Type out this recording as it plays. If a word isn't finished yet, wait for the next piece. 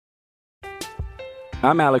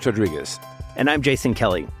I'm Alex Rodriguez. And I'm Jason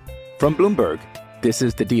Kelly. From Bloomberg, this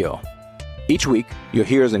is The Deal. Each week, you'll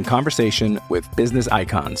hear us in conversation with business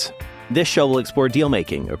icons. This show will explore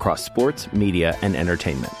deal-making across sports, media, and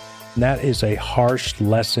entertainment. That is a harsh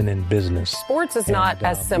lesson in business. Sports is not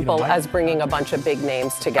as simple as bringing a bunch of big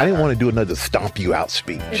names together. I didn't want to do another stomp you out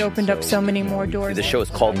speech. It opened up so many more doors. The show is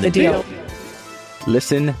called The Deal.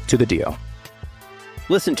 Listen to The Deal.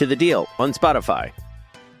 Listen to The Deal on Spotify.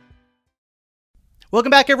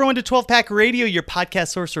 Welcome back, everyone, to 12 Pack Radio, your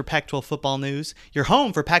podcast source for Pac-12 football news, your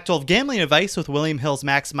home for Pac-12 gambling advice with William Hill's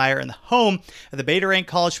Max Meyer, and the home of the Beta Rank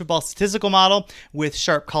College Football Statistical Model with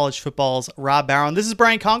Sharp College Football's Rob Barron. This is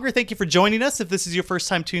Brian Conger. Thank you for joining us. If this is your first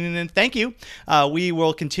time tuning in, thank you. We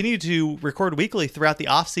will continue to record weekly throughout the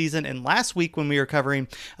offseason, and last week when we were covering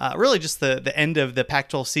really just the end of the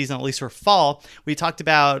Pac-12 season, at least for fall, we talked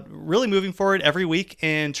about really moving forward every week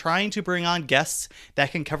and trying to bring on guests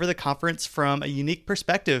that can cover the conference from a unique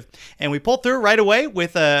perspective. And we pulled through right away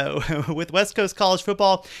with with West Coast College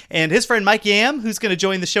Football and his friend Mike Yam, who's going to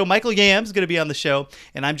join the show. Michael Yam is going to be on the show,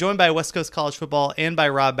 and I'm joined by West Coast College Football and by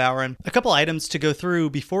Rob Barron. A couple items to go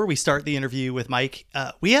through before we start the interview with Mike.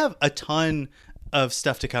 We have a ton of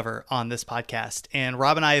stuff to cover on this podcast, and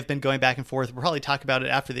Rob and I have been going back and forth. We'll probably talk about it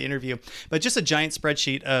after the interview, but just a giant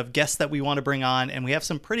spreadsheet of guests that we want to bring on, and we have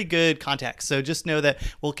some pretty good contacts. So just know that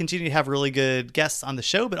we'll continue to have really good guests on the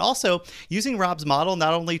show, but also using Rob's model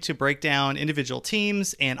not only to break down individual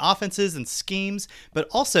teams and offenses and schemes, but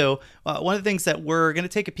also one of the things that we're going to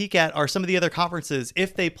take a peek at are some of the other conferences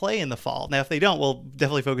if they play in the fall. Now, if they don't, we'll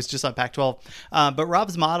definitely focus just on Pac-12, but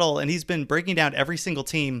Rob's model, and he's been breaking down every single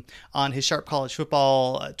team on his Sharp College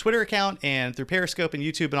Football Twitter account and through Periscope and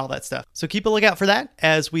YouTube and all that stuff. So keep a lookout for that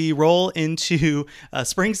as we roll into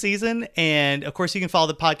spring season. And of course, you can follow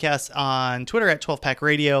the podcast on Twitter at 12 Pack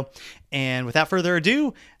Radio. And without further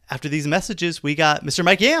ado, after these messages, we got Mr.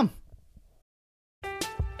 Mike Yam.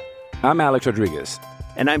 I'm Alex Rodriguez.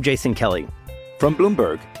 And I'm Jason Kelly. From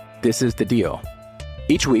Bloomberg, this is The Deal.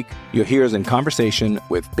 Each week, you'll hear us in conversation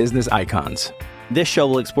with business icons. This show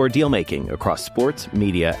will explore deal-making across sports,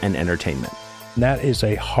 media, and entertainment. That is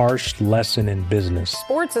a harsh lesson in business.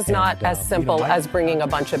 Sports is not as simple as bringing a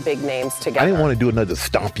bunch of big names together. I didn't want to do another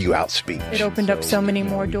stomp you out speech. It opened up so many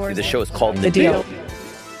more doors. The show is called The Deal.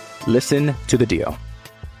 Listen to The Deal.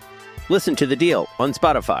 Listen to The Deal on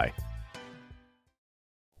Spotify.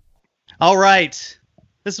 All right.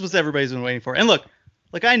 This is what everybody's been waiting for. And look,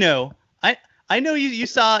 I know you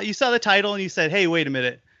saw the title and you said, hey, wait a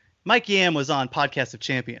minute. Mike Yam was on Podcast of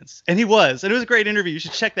Champions, and he was, and it was a great interview. You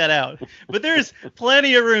should check that out. But there's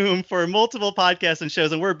plenty of room for multiple podcasts and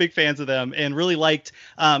shows, and we're big fans of them, and really liked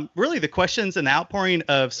really the questions and the outpouring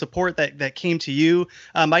of support that came to you,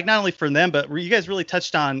 Mike. Not only from them, but you guys really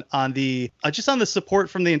touched on the just on the support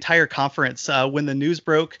from the entire conference when the news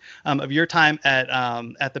broke of your time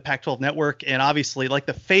at the Pac-12 Network, and obviously like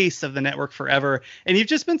the face of the network forever. And you've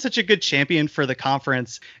just been such a good champion for the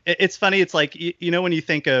conference. It's funny. It's like you know when you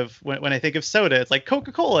think of when I think of soda, it's like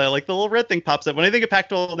Coca-Cola, like the little red thing pops up. When I think of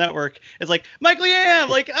Pac-12 Network, it's like Michael Yam,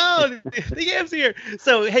 like, oh, the Yam's here.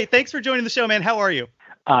 So, hey, thanks for joining the show, man. How are you?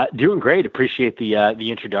 Doing great. Appreciate the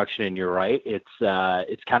introduction. And you're right. It's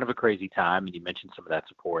kind of a crazy time. And you mentioned some of that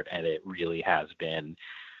support, and it really has been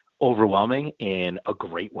overwhelming in a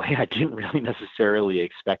great way. I didn't really necessarily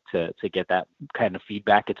expect to get that kind of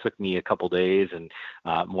feedback. It took me a couple days and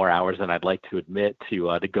more hours than I'd like to admit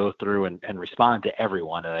to go through and respond to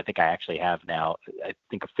everyone. And I think I actually have now, I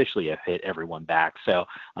think officially have hit everyone back. So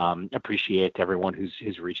appreciate everyone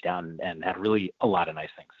who's reached out and had really a lot of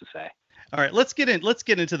nice things to say. All right, let's get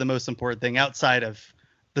into the most important thing outside of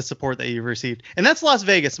the support that you've received. And that's Las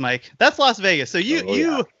Vegas, Mike. That's Las Vegas. So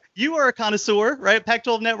you are a connoisseur, right?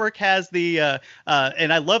 Pac-12 Network has the,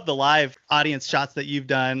 and I love the live audience shots that you've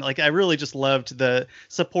done. Like, I really just loved the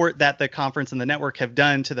support that the conference and the network have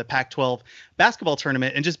done to the Pac-12 basketball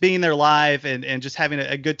tournament and just being there live and just having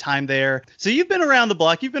a good time there. So you've been around the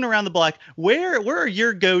block. Where are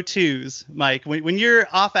your go-tos, Mike? When you're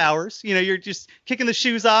off hours, you know, you're just kicking the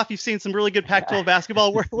shoes off. You've seen some really good Pac-12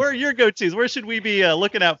 basketball. Where are your go-tos? Where should we be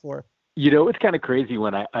looking out for? You know, it's kind of crazy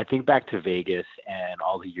when I think back to Vegas and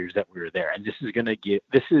all the years that we were there, and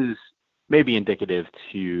this is maybe indicative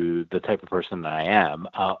to the type of person that I am,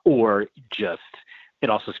 or just it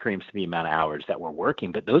also screams to the amount of hours that we're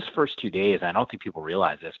working. But those first 2 days, I don't think people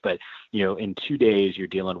realize this, but, you know, in 2 days, you're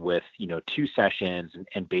dealing with, you know, 2 sessions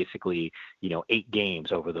and basically, you know, 8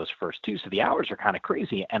 games over those first 2. So the hours are kind of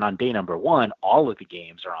crazy. And on day number 1, all of the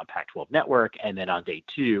games are on Pac-12 Network. And then on day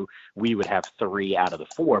 2, we would have 3 out of the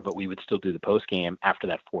 4, but we would still do the post game after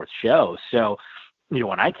that 4th show. So, you know,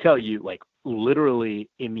 when I tell you, like, literally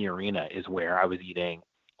in the arena is where I was eating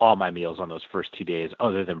all my meals on those first 2 days,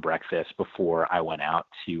 other than breakfast, before I went out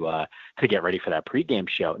to get ready for that pregame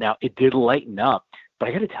show. Now, it did lighten up, but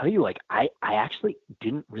I got to tell you, like, I actually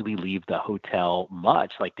didn't really leave the hotel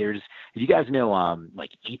much. Like, you guys know, like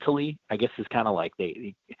Italy, I guess is kind of like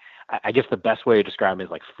I guess the best way to describe it is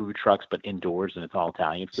like food trucks, but indoors, and it's all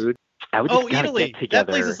Italian food. I would just Italy. get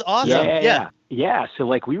together. That place is awesome. Yeah. So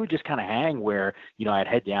like we would just kind of hang where, I'd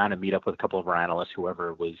head down and meet up with a couple of our analysts,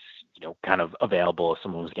 whoever was, kind of available if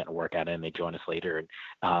someone was getting a workout in, they'd join us later.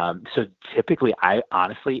 And so typically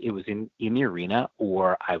it was in the arena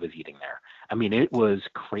or I was eating there. I mean, it was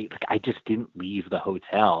great. Like, I just didn't leave the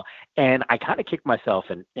hotel, and I kind of kicked myself.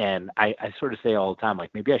 And I sort of say all the time, like,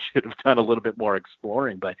 maybe I should have done a little bit more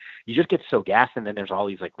exploring, but you just get so gassed. And then there's all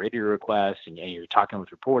these like radio requests, and you're talking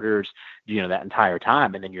with reporters, that entire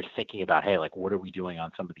time. And then you're thinking about, hey, like, what are we doing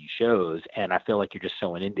on some of these shows? And I feel like you're just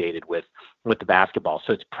so inundated with the basketball.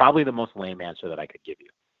 So it's probably the most lame answer that I could give you.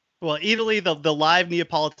 Well, Italy, the live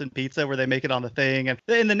Neapolitan pizza where they make it on the thing. And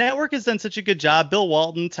the network has done such a good job. Bill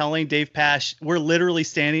Walton telling Dave Pasch, we're literally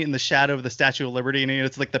standing in the shadow of the Statue of Liberty. And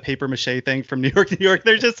it's like the paper mache thing from New York, New York.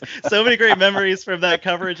 There's just so many great memories from that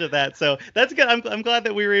coverage of that. So that's good. I'm glad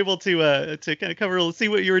that we were able to kind of cover, see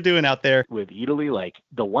what you were doing out there. With Italy, like,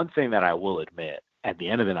 the one thing that I will admit, at the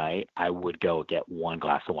end of the night, I would go get one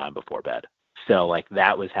glass of wine before bed. So like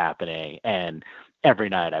that was happening. And every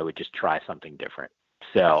night I would just try something different.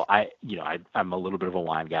 So I'm a little bit of a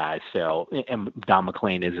wine guy. So, and Don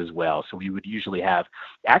McLean is as well. So we would usually have,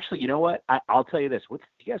 actually, you know what? I'll tell you this. Do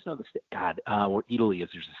you guys know where Italy is?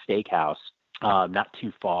 There's a steakhouse not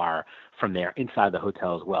too far from there inside the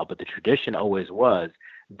hotel as well. But the tradition always was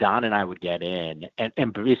Don and I would get in,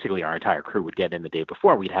 and basically our entire crew would get in the day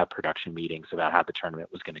before. We'd have production meetings about how the tournament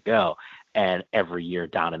was going to go. And every year,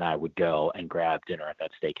 Don and I would go and grab dinner at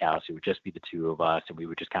that steakhouse. It would just be the two of us, and we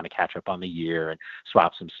would just kind of catch up on the year and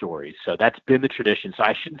swap some stories. So that's been the tradition. So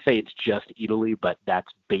I shouldn't say it's just Italy, but that's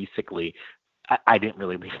basically, I didn't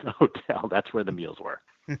really leave the hotel. That's where the meals were.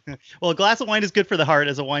 Well, a glass of wine is good for the heart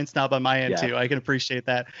as a wine snob on my end, too. I can appreciate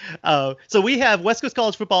that. So we have West Coast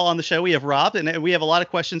College Football on the show. We have Rob, and we have a lot of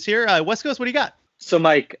questions here. West Coast, what do you got? So,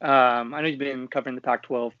 Mike, I know you've been covering the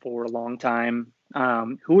Pac-12 for a long time.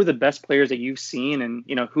 Who are the best players that you've seen, and,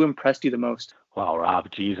 who impressed you the most? Well, Rob,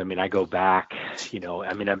 geez, I mean, I go back, I've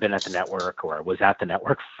been at the network, or was at the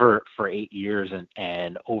network for 8 years,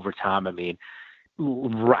 and over time, I mean,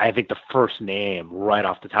 I think the first name right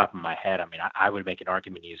off the top of my head, I mean, I would make an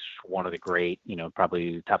argument he's one of the great,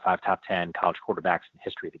 probably top 5, top 10 college quarterbacks in the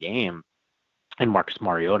history of the game. And Marcus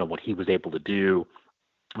Mariota, what he was able to do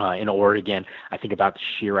in Oregon, I think about the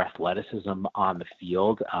sheer athleticism on the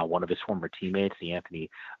field. One of his former teammates, the Anthony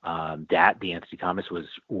Thomas,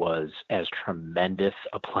 was as tremendous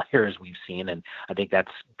a player as we've seen, and I think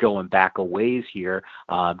that's going back a ways here.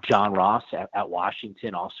 John Ross at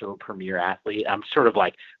Washington, also a premier athlete. I'm sort of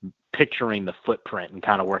like picturing the footprint and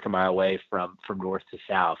kind of working my way from north to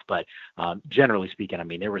south. But generally speaking, I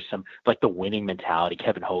mean, there was some, like, the winning mentality.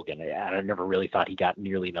 Kevin Hogan, I never really thought he got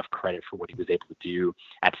nearly enough credit for what he was able to do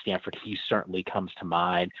at Stanford. He certainly comes to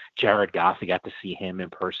mind. Jared Goff, I got to see him in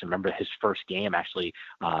person. Remember his first game, actually,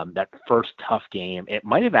 that first tough game. It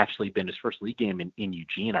might have actually been his first league game in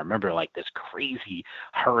Eugene. I remember, like, this crazy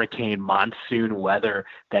hurricane monsoon weather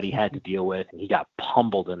that he had to deal with, and he got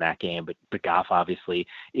pummeled in that game. But Goff obviously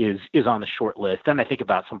is on the short list. Then I think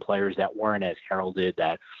about some players that weren't as heralded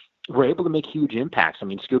that were able to make huge impacts. I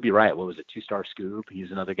mean, Scooby Wright, what was it, 2-star Scoob?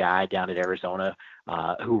 He's another guy down at Arizona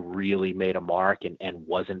who really made a mark and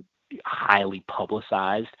wasn't highly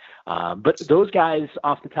publicized. But those guys,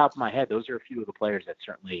 off the top of my head, those are a few of the players that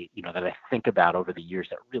certainly, that I think about over the years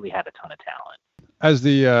that really had a ton of talent. As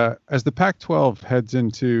the Pac-12 heads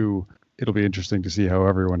into, it'll be interesting to see how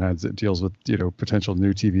everyone deals with, potential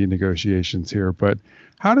new TV negotiations here. But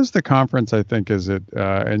how does the conference, I think,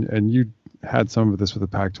 and you had some of this with the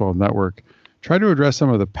Pac-12 network, try to address some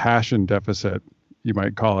of the passion deficit, you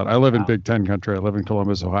might call it? I live in Big Ten country. I live in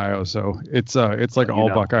Columbus, Ohio. So it's like all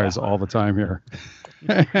Buckeyes all the time here.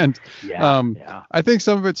 And I think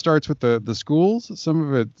some of it starts with the schools,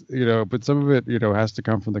 some of it, but some of it, has to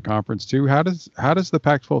come from the conference too. How does the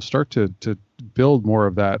Pac-12 start to build more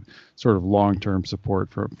of that sort of long-term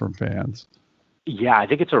support from fans? Yeah, I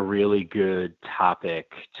think it's a really good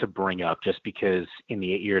topic to bring up, just because in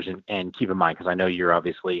the 8 years, and keep in mind, because I know you're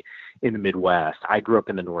obviously in the Midwest, I grew up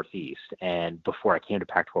in the Northeast, and before I came to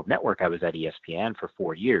Pac-12 Network, I was at ESPN for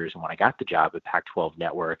 4 years. And when I got the job at Pac-12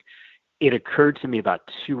 Network, it occurred to me about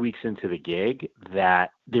 2 weeks into the gig that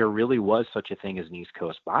there really was such a thing as an East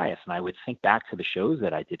Coast bias. And I would think back to the shows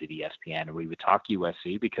that I did at ESPN, and we would talk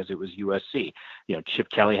USC because it was USC. Chip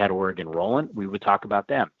Kelly had Oregon rolling. We would talk about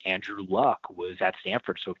them. Andrew Luck was at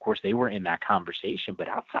Stanford. So, of course, they were in that conversation. But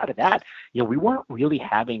outside of that, we weren't really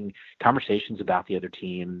having conversations about the other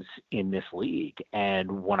teams in this league.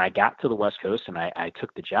 And when I got to the West Coast and I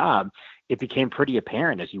took the job, it became pretty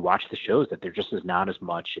apparent as you watch the shows that there just is not as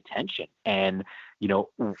much attention. And,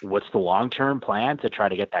 what's the long-term plan to try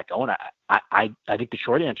to get that going? I think the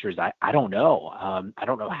short answer is I don't know. I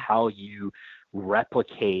don't know how you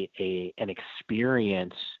replicate an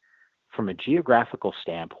experience from a geographical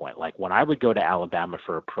standpoint. Like when I would go to Alabama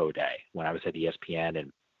for a pro day, when I was at ESPN,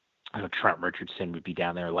 and Trent Richardson would be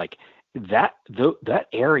down there, like that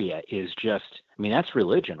area is just, that's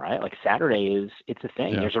religion, right? Like Saturday it's a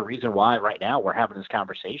thing. Yeah. There's a reason why right now we're having this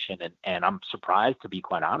conversation. And I'm surprised, to be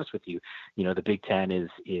quite honest with you, the Big Ten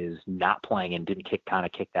is not playing and didn't kick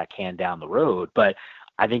that can down the road. But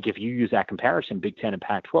I think if you use that comparison, Big Ten and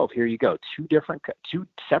Pac-12, here you go, two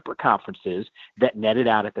separate conferences that netted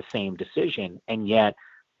out at the same decision. And yet,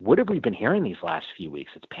 what have we been hearing these last few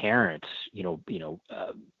weeks? It's parents,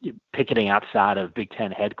 picketing outside of Big Ten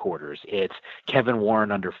headquarters. It's Kevin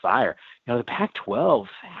Warren under fire. The Pac-12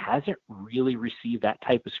 hasn't really received that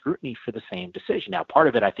type of scrutiny for the same decision. Now, part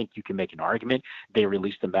of it, I think you can make an argument. They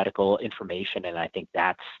released the medical information, and I think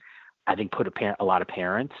put a lot of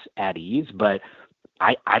parents at ease. But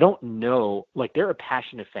I don't know, like there are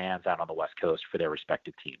passionate fans out on the West Coast for their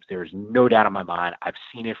respective teams. There's no doubt in my mind. I've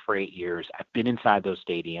seen it for 8 years. I've been inside those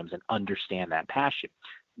stadiums and understand that passion.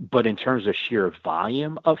 But in terms of sheer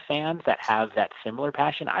volume of fans that have that similar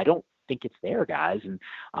passion, I don't think it's there, guys. And,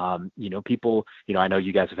 people, I know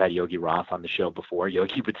you guys have had Yogi Roth on the show before.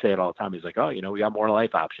 Yogi would say it all the time. He's like, we got more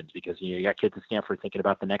life options because, you got kids at Stanford thinking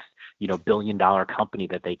about the next, $1 billion company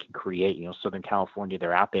that they can create. Southern California,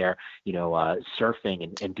 they're out there,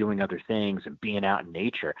 surfing and doing other things and being out in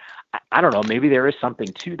nature. I don't know. Maybe there is something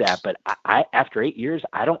to that, but I after 8 years,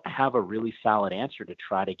 I don't have a really solid answer to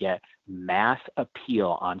try to get mass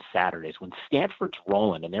appeal on Saturdays when Stanford's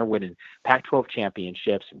rolling and they're winning Pac-12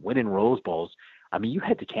 championships and winning Rose Bowls. You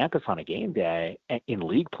head to campus on a game day in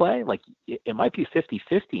league play, like it might be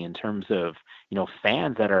 50-50 in terms of,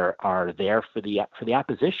 fans that are there for the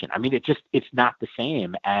opposition. It's not the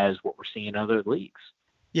same as what we're seeing in other leagues.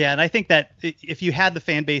 Yeah, and I think that if you had the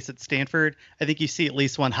fan base at Stanford, I think you see at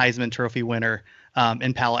least one Heisman Trophy winner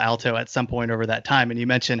in Palo Alto at some point over that time. And you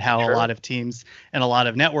mentioned how a lot of teams and a lot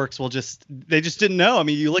of networks they just didn't know.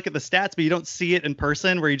 You look at the stats, but you don't see it in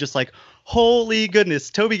person where you're just like, holy goodness,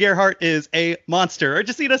 Toby Gerhart is a monster. Or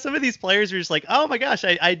just, some of these players are just like, oh my gosh,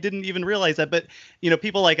 I didn't even realize that. But,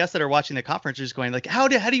 people like us that are watching the conference are just going like, how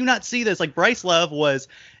do you not see this? Like Bryce Love was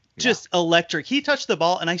just electric. He touched the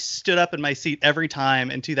ball and I stood up in my seat every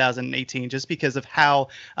time in 2018 just because of how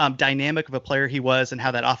dynamic of a player he was and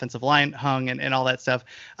how that offensive line hung and all that stuff.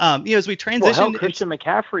 As we transition. Christian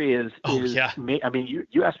McCaffrey is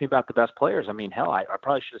you asked me about the best players. I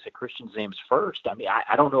probably should have said Christian's names first.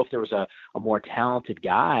 I don't know if there was a more talented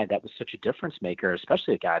guy that was such a difference maker,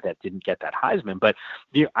 especially a guy that didn't get that Heisman. But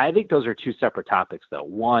I think those are two separate topics, though.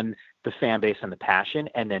 One, the fan base and the passion.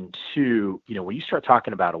 And then two, when you start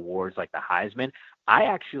talking about awards like the Heisman,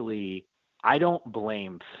 I don't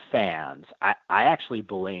blame fans. I actually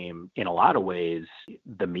blame, in a lot of ways,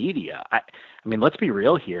 the media. Let's be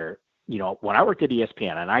real here. When I worked at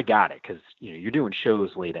ESPN, and I got it because, you're doing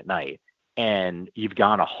shows late at night and you've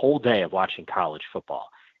gone a whole day of watching college football.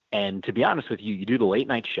 And to be honest with you, you do the late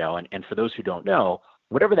night show. And for those who don't know,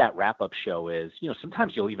 whatever that wrap-up show is,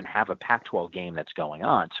 sometimes you'll even have a Pac-12 game that's going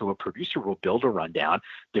on. So a producer will build a rundown.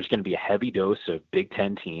 There's going to be a heavy dose of Big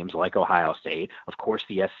Ten teams like Ohio State. Of course,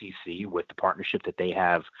 the SEC, with the partnership that they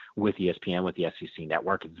have with ESPN, with the SEC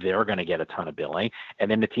network, they're going to get a ton of billing.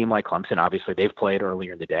 And then the team like Clemson, obviously, they've played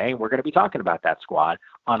earlier in the day. And we're going to be talking about that squad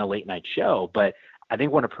on a late-night show. But I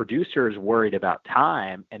think when a producer is worried about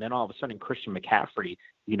time, and then all of a sudden Christian McCaffrey,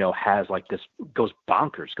 has like this, goes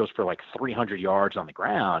bonkers, goes for like 300 yards on the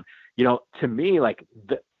ground, to me, like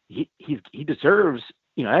he deserves,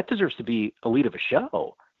 that deserves to be elite of a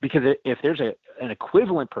show, because if there's an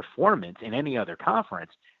equivalent performance in any other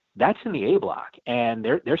conference, that's in the A block. And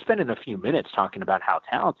they're spending a few minutes talking about how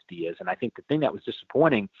talented he is. And I think the thing that was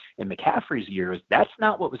disappointing in McCaffrey's year is that's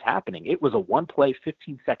not what was happening. It was a one-play,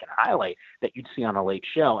 15-second highlight that you'd see on a late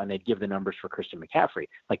show, and they'd give the numbers for Christian McCaffrey.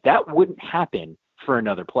 Like, that wouldn't happen for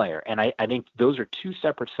another player. And I think those are two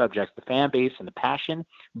separate subjects, the fan base and the passion,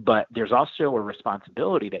 but there's also a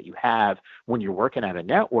responsibility that you have when you're working at a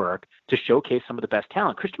network to showcase some of the best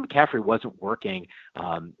talent. Christian McCaffrey wasn't working,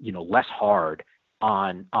 less hard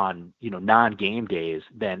on non-game days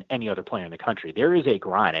than any other player in the country. There is a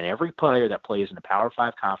grind, and every player that plays in the Power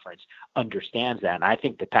 5 conference understands that. And I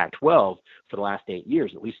think the Pac-12 for the last 8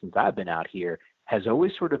 years, at least since I've been out here, has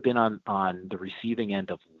always sort of been on the receiving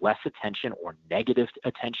end of less attention or negative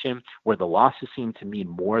attention, where the losses seem to mean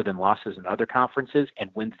more than losses in other conferences and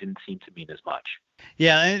wins didn't seem to mean as much.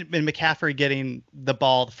 Yeah, and McCaffrey getting the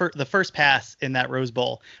ball, the first pass in that Rose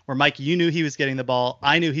Bowl, where Mike, you knew he was getting the ball,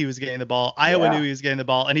 I knew he was getting the ball, Iowa knew he was getting the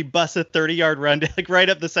ball, and he busts a 30-yard run like right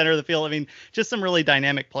up the center of the field. I mean, just some really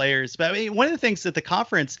dynamic players. But I mean, one of the things at the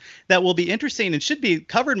conference that will be interesting and should be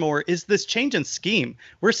covered more is this change in scheme.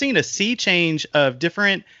 We're seeing a sea change of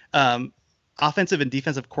different offensive and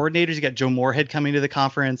defensive coordinators. You got Joe Moorhead coming to the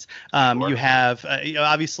conference. You have,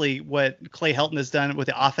 obviously what Clay Helton has done with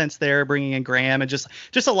the offense there, bringing in Graham, and just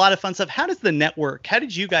a lot of fun stuff. How does the network, how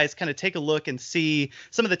did you guys kind of take a look and see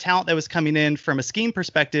some of the talent that was coming in from a scheme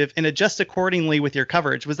perspective and adjust accordingly with your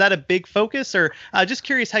coverage? Was that a big focus, or just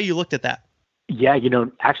curious how you looked at that? Yeah,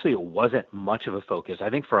 actually it wasn't much of a focus. I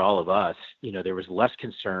think for all of us, there was less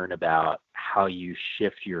concern about how you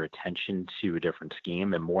shift your attention to a different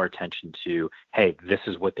scheme and more attention to, hey, this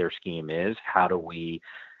is what their scheme is. How do we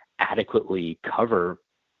adequately cover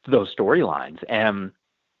those storylines? And,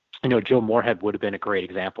 Joe Moorhead would have been a great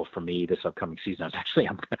example for me this upcoming season.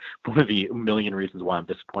 I'm one of the million reasons why I'm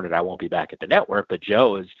disappointed I won't be back at the network, but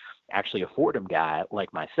Joe is actually a Fordham guy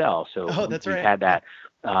like myself. So we've had that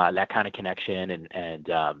kind of connection and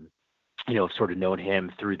sort of known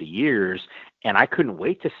him through the years. And I couldn't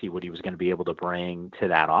wait to see what he was going to be able to bring to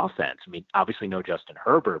that offense. I mean, obviously no Justin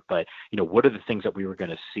Herbert, but, what are the things that we were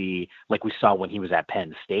going to see, like we saw when he was at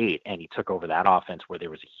Penn State and he took over that offense where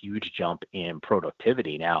there was a huge jump in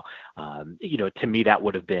productivity. Now, to me, that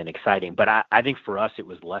would have been exciting. But I think for us, it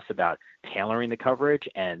was less about tailoring the coverage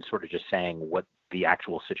and sort of just saying what the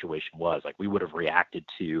actual situation was. Like we would have reacted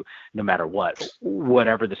to no matter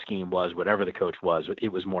whatever the scheme was, whatever the coach was, it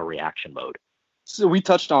was more reaction mode. So we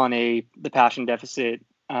touched on the passion deficit,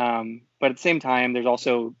 but at the same time, there's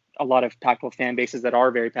also a lot of Pac-12 fan bases that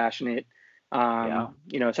are very passionate, especially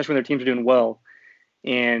when their teams are doing well.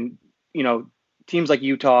 And, teams like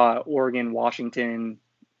Utah, Oregon, Washington,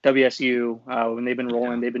 WSU, when they've been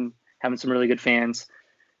rolling, they've been having some really good fans.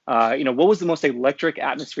 What was the most electric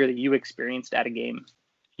atmosphere that you experienced at a game?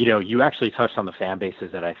 You actually touched on the fan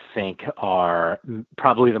bases that I think are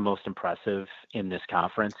probably the most impressive in this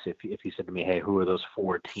conference. If you said to me, hey, who are those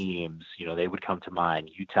 4 teams? They would come to mind.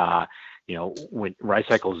 Utah, when Rice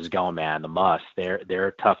Eccles is going, man, the must,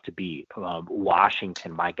 they're tough to beat.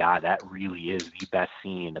 Washington, my God, that really is the best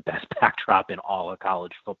scene, the best backdrop in all of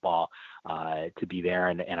college football to be there.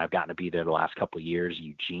 And I've gotten to be there the last couple of years.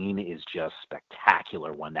 Eugene is just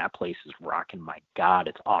spectacular when that place is rocking. My God,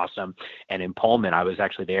 it's awesome. And in Pullman, I was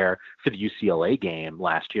actually there for the UCLA game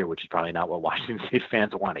last year, which is probably not what Washington State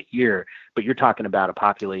fans want to hear, but you're talking about a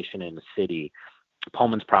population in the city.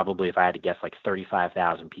 Pullman's probably, if I had to guess, like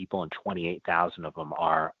 35,000 people, and 28,000 of them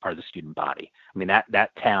are the student body. I mean,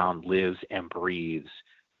 that town lives and breathes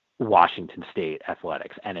Washington State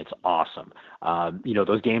athletics, and it's awesome.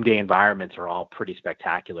 Those game day environments are all pretty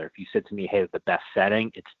spectacular. If you said to me, hey, the best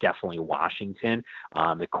setting, it's definitely Washington.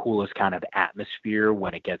 The coolest kind of atmosphere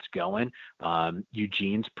when it gets going.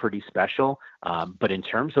 Eugene's pretty special. But in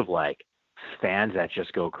terms of like fans that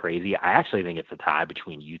just go crazy, I actually think it's a tie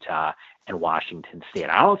between Utah and Washington State.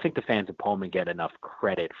 I don't think the fans of Pullman get enough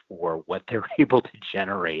credit for what they're able to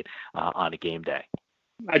generate on a game day.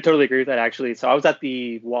 I totally agree with that, actually. So I was at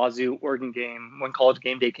the Wazoo Oregon game when College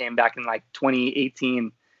Game Day came back in like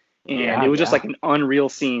 2018, and it was just like an unreal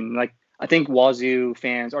scene. Like, I think Wazoo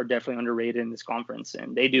fans are definitely underrated in this conference,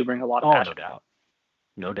 and they do bring a lot of passion.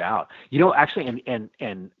 No doubt. Actually,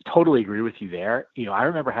 and totally agree with you there. I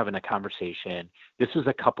remember having a conversation. This was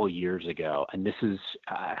a couple years ago, and this is,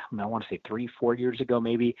 I want to say 3-4 years ago,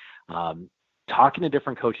 maybe, talking to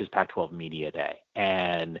different coaches, Pac-12 Media Day.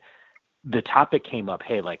 And the topic came up,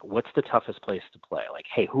 hey, like, what's the toughest place to play? Like,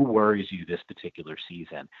 hey, who worries you this particular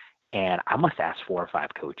season? And I must ask 4 or 5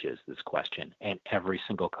 coaches this question, and every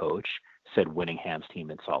single coach said Whittingham's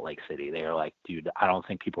team in Salt Lake City. They are like, dude, I don't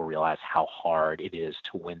think people realize how hard it is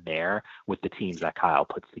to win there with the teams that Kyle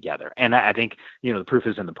puts together. And I think, the proof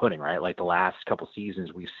is in the pudding, right? Like the last couple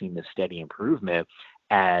seasons, we've seen this steady improvement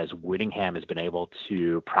as Whittingham has been able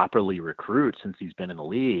to properly recruit since he's been in the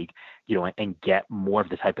league, and get more of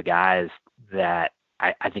the type of guys that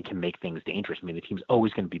I think can make things dangerous. I mean, the team's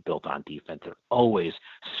always going to be built on defense. They're always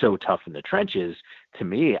so tough in the trenches. To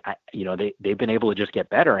me, they've been able to just get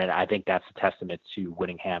better, and I think that's a testament to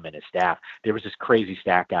Whittingham and his staff. There was this crazy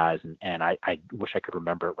stat, guys, and I wish I could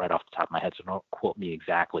remember it right off the top of my head, so don't quote me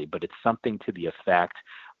exactly, but it's something to the effect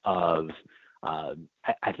of,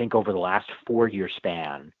 I think over the last 4-year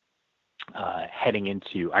span, heading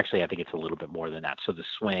into, actually, I think it's a little bit more than that. So the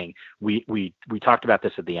swing, we talked about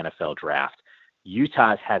this at the NFL draft.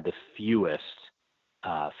 Utah's had the fewest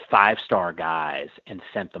 5-star guys and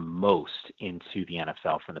sent the most into the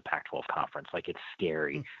NFL from the Pac-12 conference. Like, it's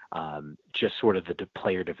scary. Just sort of the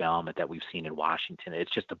player development that we've seen in Washington.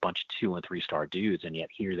 It's just a bunch of 2- and 3-star dudes, and yet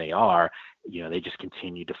here they are. They just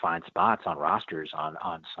continue to find spots on rosters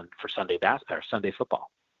for Sunday football.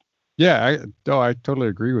 Yeah, I totally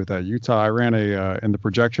agree with that. Utah, I ran in the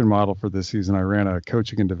projection model for this season, I ran a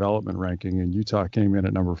coaching and development ranking, and Utah came in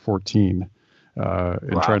at number 14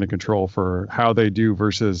 in trying to control for how they do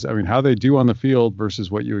how they do on the field versus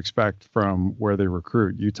what you expect from where they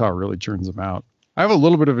recruit. Utah really churns them out. I have a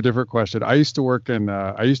little bit of a different question. I used to work in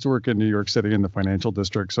New York City in the financial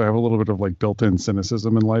district, so I have a little bit of like built-in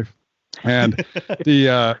cynicism in life. And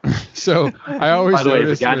so I always, by the way,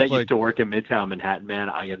 the guy that used to work in Midtown Manhattan, man,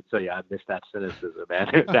 I got to tell you, I miss that cynicism,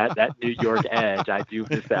 man. that New York edge, I do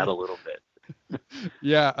miss that a little bit.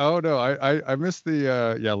 Yeah. Oh no, I miss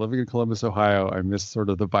the living in Columbus, Ohio. I miss sort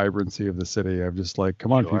of the vibrancy of the city. I'm just like,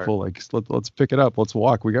 come on, people, like let's pick it up. Let's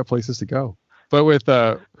walk. We got places to go. But with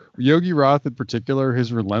Yogi Roth in particular,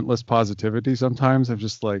 his relentless positivity, sometimes I'm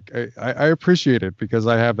just like, I appreciate it because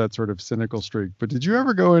I have that sort of cynical streak. But did you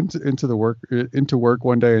ever go into work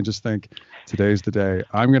one day and just think, today's the day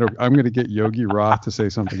I'm gonna get Yogi Roth to say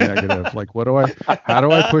something negative? Like, how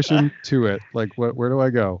do I push him to it? Like, where do I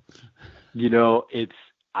go?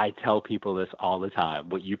 I tell people this all the time.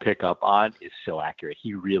 What you pick up on is so accurate.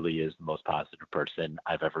 He really is the most positive person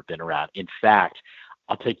I've ever been around. In fact,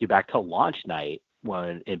 I'll take you back to launch night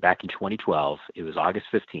back in 2012. It was August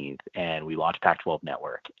 15th, and we launched Pac-12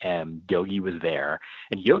 Network, and Yogi was there.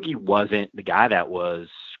 And Yogi wasn't the guy that was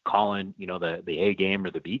calling, the A game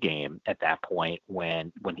or the B game at that point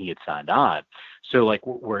when he had signed on. So like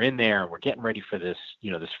we're in there and we're getting ready for this,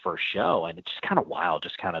 this first show, and it's just kind of wild,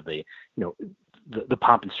 just kind of the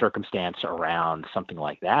pomp and circumstance around something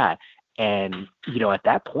like that. And, at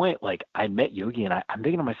that point, like I met Yogi and I'm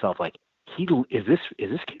thinking to myself, like, is this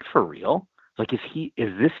kid for real? Like, is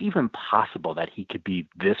this even possible that he could be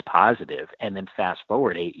this positive? And then fast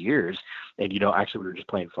forward 8 years, and actually we were just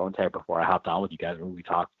playing phone tag before I hopped on with you guys, and we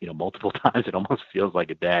talked, multiple times. It almost feels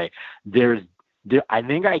like a day. I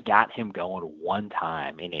think I got him going one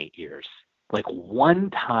time in 8 years. Like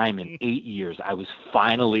one time in 8 years, I was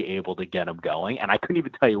finally able to get him going, and I couldn't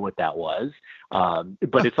even tell you what that was.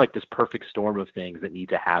 But it's like this perfect storm of things that need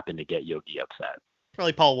to happen to get Yogi upset.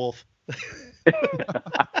 Probably Paul Wolf.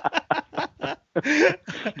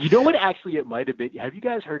 You know what? Actually, it might have been. Have you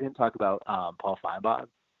guys heard him talk about Paul Feinbaum?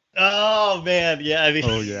 Oh man, yeah.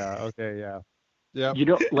 Oh yeah. Okay, yeah. Yeah.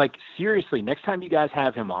 Like seriously, next time you guys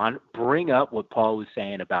have him on, bring up what Paul was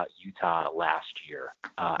saying about Utah last year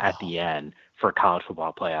at the end for a college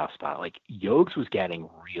football playoff spot. Like Yogs was getting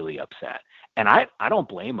really upset. And I don't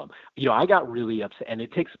blame him. I got really upset, and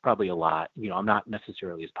it takes probably a lot. I'm not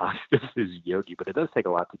necessarily as positive as Yogi, but it does take a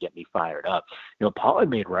lot to get me fired up. Paul had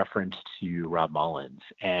made reference to Rob Mullins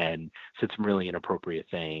and said some really inappropriate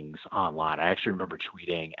things online. I actually remember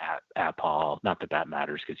tweeting at Paul, not that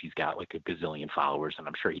matters because he's got like a gazillion followers, and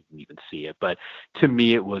I'm sure he didn't even see it. But to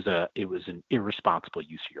me, it was an irresponsible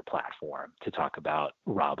use of your platform to talk about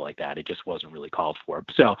Rob like that. It just wasn't really called for.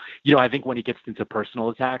 So, I think when he gets into personal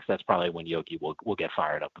attacks, that's probably when Yogi will get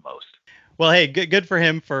fired up the most. Well, hey, good for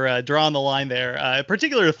him for drawing the line there,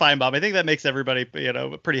 particularly to Feinbaum. I think that makes everybody,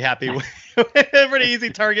 pretty happy. A pretty easy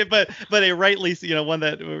target, but a rightly, one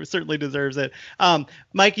that certainly deserves it.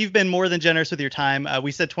 Mike, you've been more than generous with your time.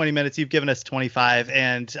 We said 20 minutes. You've given us 25,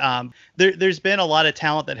 and there's been a lot of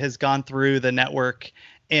talent that has gone through the network.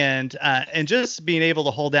 And just being able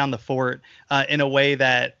to hold down the fort in a way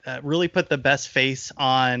that really put the best face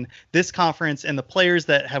on this conference and the players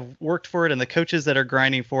that have worked for it and the coaches that are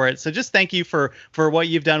grinding for it. So just thank you for what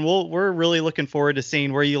you've done. We're really looking forward to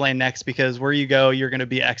seeing where you land next, because where you go, you're going to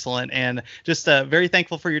be excellent. And just very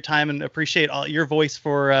thankful for your time and appreciate all your voice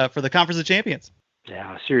for the Conference of Champions. Yeah,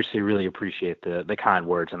 I seriously really appreciate the kind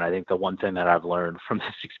words. And I think the one thing that I've learned from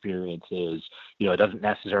this experience is, it doesn't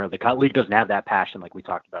necessarily, the league doesn't have that passion like we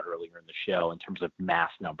talked about earlier in the show in terms of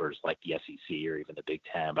mass numbers like the SEC or even the Big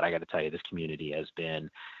Ten. But I got to tell you, this community has been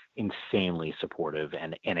insanely supportive,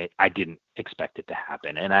 and I didn't expect it to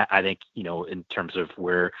happen. And I think, in terms of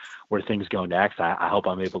where things go next, I hope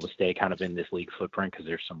I'm able to stay kind of in this league footprint, because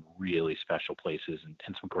there's some really special places and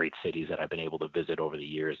some great cities that I've been able to visit over the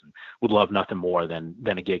years, and would love nothing more than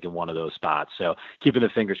a gig in one of those spots. So keeping the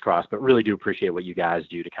fingers crossed, but really do appreciate what you guys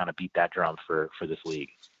do to kind of beat that drum for this league.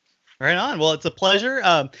 Right on. Well, it's a pleasure.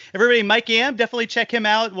 Everybody, Mike Yam, definitely check him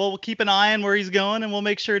out. We'll keep an eye on where he's going, and we'll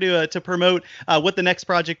make sure to promote what the next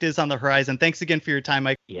project is on the horizon. Thanks again for your time,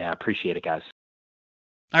 Mike. Yeah, appreciate it, guys.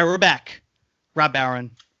 All right, we're back. Rob Bowen,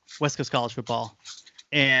 West Coast College Football.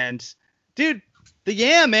 And, dude, the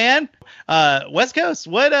Yam, man. West Coast,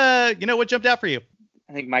 what jumped out for you?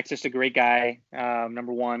 I think Mike's just a great guy,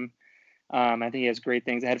 number one. I think he has great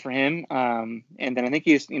things ahead for him. And then I think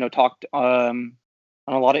he's, talked on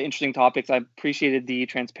a lot of interesting topics. I appreciated the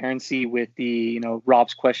transparency with the,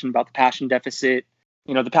 Rob's question about the passion deficit.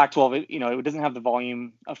 The Pac-12, it doesn't have the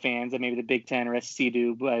volume of fans that maybe the Big Ten or SEC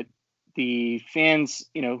do, but the fans,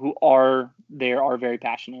 who are there are very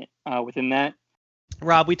passionate within that.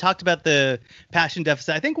 Rob, we talked about the passion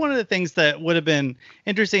deficit. I think one of the things that would have been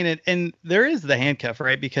interesting, and there is the handcuff,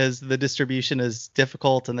 right? Because the distribution is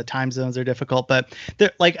difficult and the time zones are difficult. But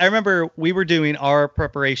I remember we were doing our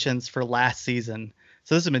preparations for last season.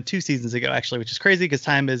 So this has been 2 seasons ago, actually, which is crazy because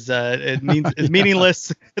time is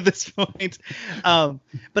meaningless at this point.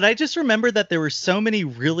 But I just remember that there were so many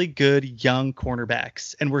really good young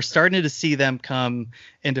cornerbacks, and we're starting to see them come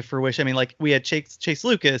into fruition. I mean, we had Chase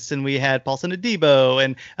Lucas, and we had Paulson Adebo,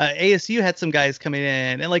 and ASU had some guys coming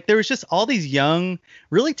in, and there was just all these young,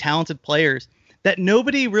 really talented players that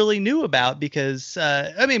nobody really knew about because,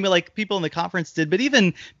 people in the conference did, but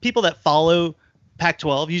even people that follow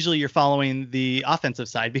Pac-12, usually you're following the offensive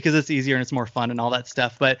side because it's easier and it's more fun and all that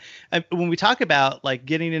stuff. But when we talk about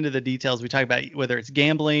getting into the details, we talk about whether it's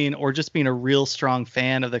gambling or just being a real strong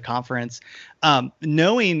fan of the conference,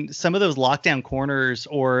 knowing some of those lockdown corners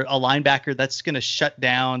or a linebacker that's going to shut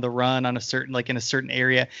down the run on a certain, in a certain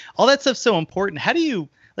area, all that stuff's so important. How do you,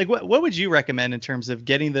 what would you recommend in terms of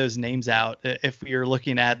getting those names out if you're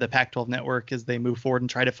looking at the Pac-12 network as they move forward and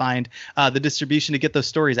try to find the distribution to get those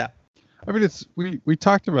stories out? I mean, we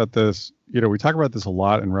talked about this, we talk about this a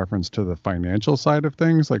lot in reference to the financial side of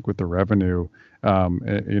things, with the revenue,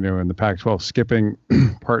 in the Pac-12 skipping,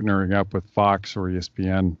 partnering up with Fox or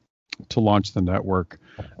ESPN to launch the network,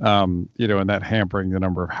 and that hampering the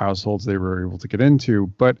number of households they were able to get into.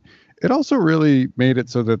 But it also really made it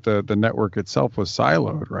so that the network itself was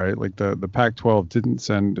siloed, right? The Pac-12 didn't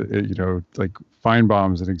send,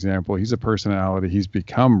 Feinbaum's an example. He's a personality. He's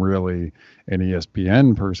become really an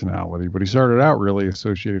ESPN personality, but he started out really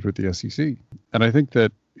associated with the SEC. And I think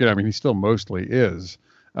that, he still mostly is.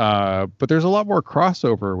 But there's a lot more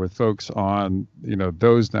crossover with folks on,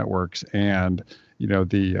 those networks and,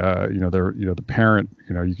 the parent,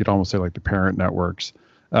 you could almost say the parent networks,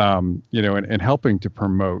 and helping to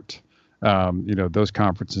promote, those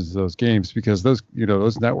conferences, those games, because those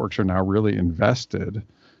networks are now really invested,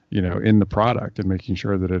 in the product and making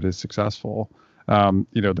sure that it is successful.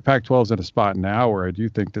 The Pac-12 is at a spot now where I do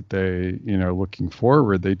think that they, looking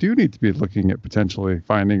forward, they do need to be looking at potentially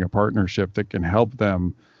finding a partnership that can help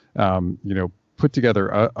them, put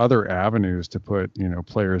together other avenues to put,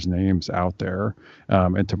 players' names out there,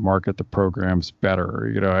 and to market the programs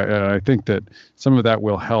better. I think that some of that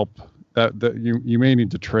will help. That you may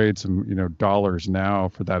need to trade some dollars now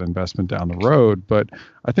for that investment down the road, but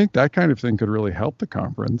I think that kind of thing could really help the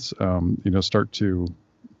conference start to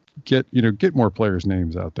get more players'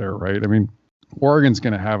 names out there, right? I mean, Oregon's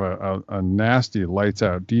going to have a nasty lights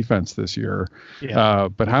out defense this year,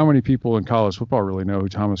 but how many people in college football really know who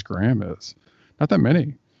Thomas Graham is? Not that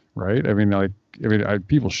many, right?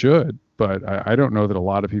 People should, but I don't know that a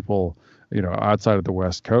lot of people outside of the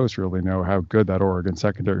West Coast really know how good that Oregon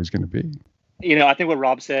secondary is going to be. I think what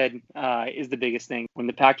Rob said is the biggest thing. When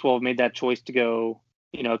the Pac-12 made that choice to go,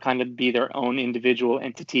 kind of be their own individual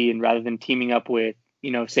entity, and rather than teaming up with,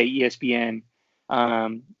 say ESPN,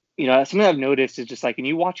 something I've noticed is just when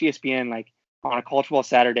you watch ESPN, on a college football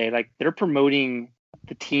Saturday, they're promoting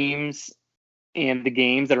the teams and the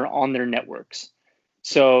games that are on their networks.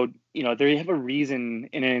 So, they have a reason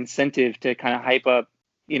and an incentive to kind of hype up,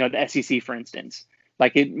 the SEC, for instance.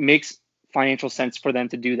 It makes financial sense for them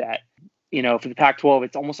to do that. For the Pac-12,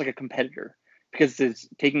 it's almost like a competitor because it's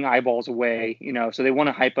taking eyeballs away, so they want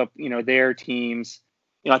to hype up, their teams.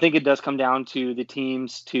 I think it does come down to the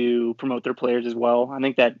teams to promote their players as well. I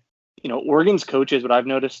think that, Oregon's coaches, what I've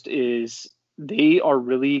noticed is they are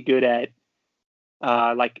really good at,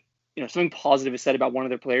 something positive is said about one of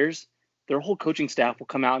their players, their whole coaching staff will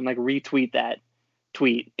come out and retweet that.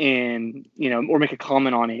 tweet and, or make a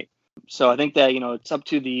comment on it. So I think that, it's up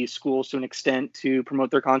to the schools to an extent to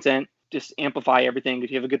promote their content, just amplify everything.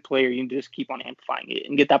 If you have a good player, you can just keep on amplifying it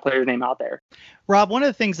and get that player's name out there. Rob, one of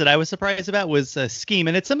the things that I was surprised about was scheme.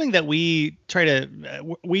 And it's something that we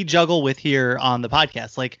juggle with here on the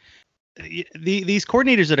podcast. Like these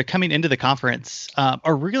coordinators that are coming into the conference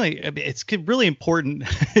are really, it's really important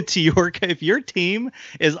to if your team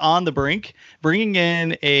is on the brink, bringing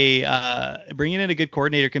in a good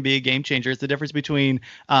coordinator can be a game changer. It's the difference between,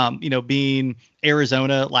 being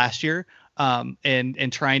Arizona last year,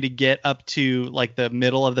 and trying to get up to like the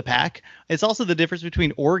middle of the pack. It's also the difference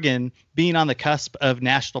between Oregon being on the cusp of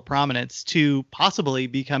national prominence to possibly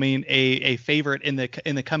becoming a favorite in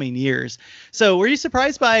the coming years. So were you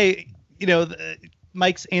surprised by,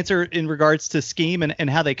 Mike's answer in regards to scheme and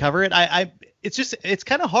how they cover it? It's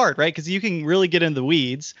kind of hard, right? Because you can really get into the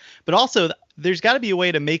weeds, but also there's got to be a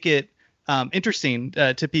way to make it interesting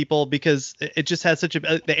to people, because it just has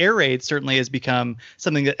the air raid certainly has become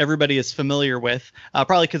something that everybody is familiar with,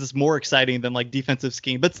 probably because it's more exciting than like defensive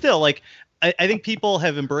scheme, but still, like I think people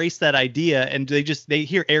have embraced that idea, and they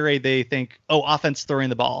hear air raid, they think, oh, offense throwing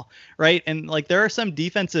the ball, right? And like there are some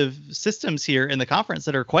defensive systems here in the conference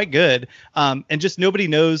that are quite good, and just nobody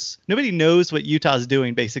knows what Utah's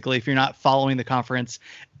doing, basically, if you're not following the conference.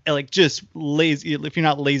 Like just lazy, if you're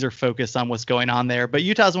not laser focused on what's going on there. But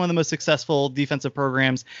Utah's one of the most successful defensive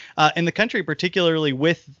programs in the country, particularly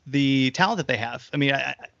with the talent that they have. I mean,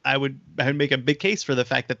 I would make a big case for the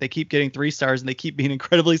fact that they keep getting 3 stars and they keep being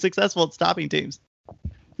incredibly successful at stopping teams.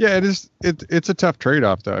 Yeah, it is. It's a tough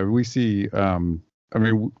trade-off, though. We see.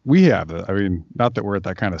 We have it. I mean, not that we're at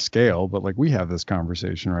that kind of scale, but like we have this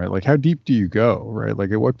conversation, right? Like, how deep do you go, right?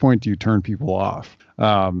 Like, at what point do you turn people off?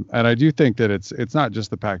 And I do think that it's not just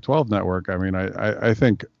the Pac-12 network. I mean, I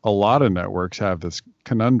think a lot of networks have this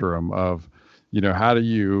conundrum of, how do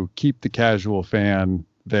you keep the casual fan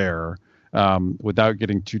there without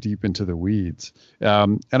getting too deep into the weeds?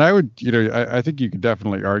 And I would, I think you could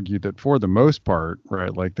definitely argue that for the most part,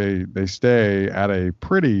 right, like they stay at a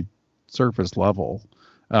pretty surface level.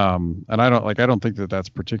 And I don't think that that's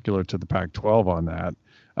particular to the Pac-12 on that.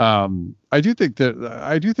 I do think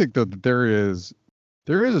though that there is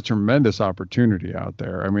a tremendous opportunity out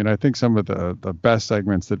there. I mean, I think some of the best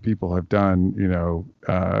segments that people have done,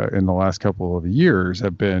 in the last couple of years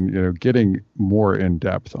have been, getting more in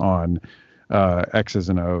depth on X's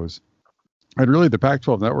and O's. And really the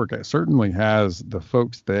Pac-12 network certainly has the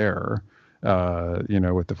folks there,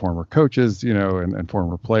 with the former coaches, and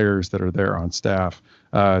former players that are there on staff,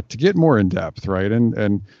 to get more in depth, right?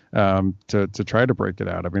 And to try to break it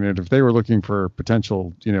out. I mean, if they were looking for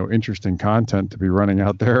potential, interesting content to be running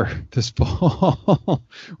out there this fall,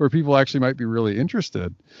 where people actually might be really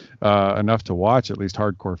interested enough to watch, at least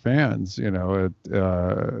hardcore fans,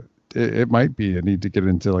 it might be a need to get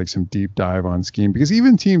into like some deep dive on scheme, because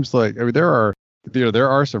even teams like, I mean, there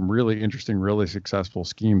are some really interesting, really successful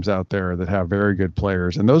schemes out there that have very good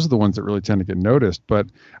players, and those are the ones that really tend to get noticed. But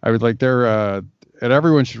I would like and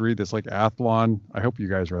everyone should read this, like Athlon. I hope you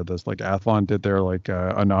guys read this. Like Athlon did their like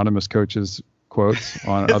anonymous coaches quotes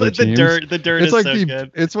on other like teams. The dirt is like so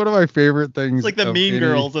good. It's one of my favorite things. It's like the Mean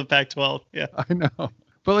Girls of Pac-12. Yeah, I know.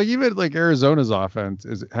 But like even like Arizona's offense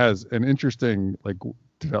has an interesting like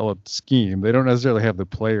developed scheme. They don't necessarily have the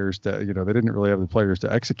players to, they didn't really have the players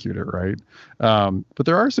to execute it, right? But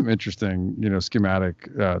there are some interesting, schematic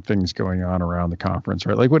things going on around the conference,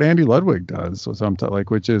 right? Like what Andy Ludwig does, so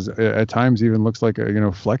which is at times even looks like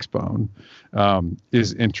a flex bone,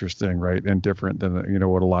 is interesting, right? And different than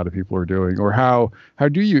what a lot of people are doing. Or how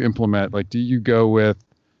do you implement? Like, do you go with,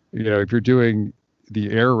 if you're doing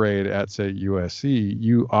the air raid at, say, USC,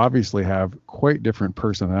 you obviously have quite different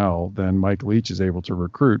personnel than Mike Leach is able to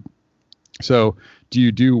recruit. So do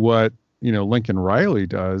you do what, Lincoln Riley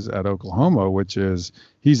does at Oklahoma, which is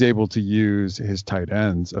he's able to use his tight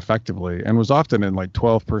ends effectively, and was often in like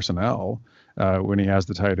 12 personnel when he has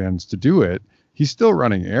the tight ends to do it. He's still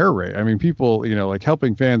running air raid. I mean, people, like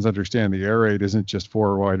helping fans understand the air raid isn't just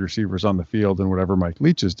 4 wide receivers on the field and whatever Mike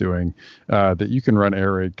Leach is doing, that you can run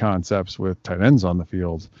air raid concepts with tight ends on the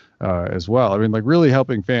field as well. I mean, like really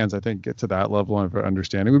helping fans, I think, get to that level of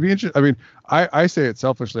understanding would be interesting. I mean, I say it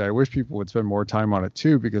selfishly. I wish people would spend more time on it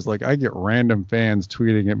too, because like I get random fans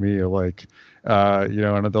tweeting at me like,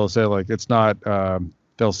 and they'll say like, it's not,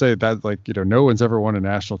 they'll say that like, no one's ever won a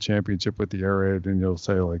national championship with the air raid, and you'll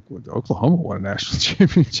say like, Oklahoma won a national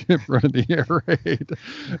championship running the air raid.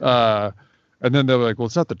 And then they're like, well,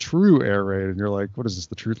 it's not the true air raid. And you're like, what is this?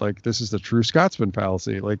 The truth? Like, this is the true Scotsman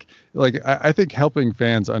fallacy. Like I think helping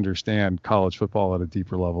fans understand college football at a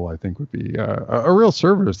deeper level, I think would be a real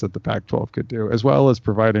service that the Pac-12 could do, as well as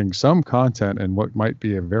providing some content in what might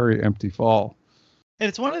be a very empty fall. And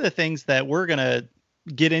it's one of the things that we're going to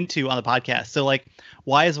get into on the podcast. So like,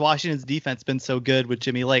 why has Washington's defense been so good with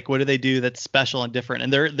Jimmy Lake? What do they do that's special and different?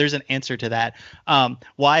 And there's an answer to that.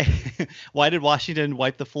 Why did Washington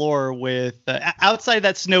wipe the floor with outside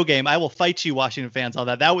that snow game? I will fight you, Washington fans, on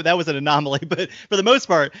that. That was an anomaly. But for the most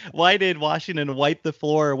part, why did Washington wipe the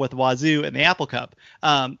floor with Wazoo in the Apple Cup?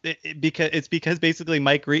 Because basically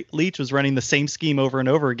Mike Leach was running the same scheme over and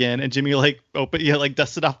over again, and Jimmy Lake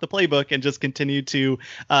dusted off the playbook and just continued to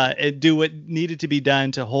do what needed to be done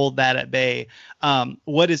to hold that at bay.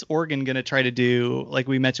 What is Oregon going to try to do, like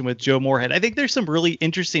we mentioned with Joe Moorhead? I think there's some really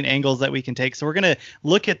interesting angles that we can take. So we're going to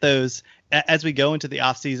look at those as we go into the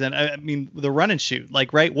offseason. I mean, the run and shoot,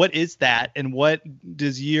 like, right, what is that? And what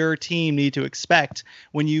does your team need to expect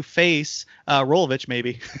when you face Rolovich,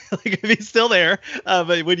 maybe, like if he's still there,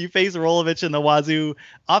 but when you face Rolovich in the Wazoo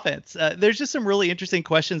offense? There's just some really interesting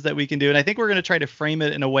questions that we can do. And I think we're going to try to frame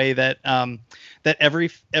it in a way that that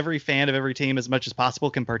every fan of every team as much as possible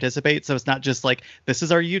can participate. So it's not just like, this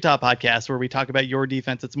is our Utah podcast where we talk about your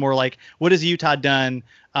defense. It's more like, what has Utah done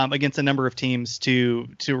against a number of teams to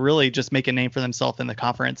really just make a name for themselves in the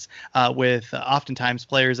conference with oftentimes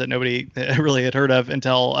players that nobody really had heard of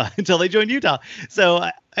until they joined Utah. So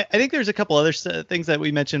I think there's a couple other things that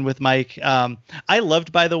we mentioned with Mike. I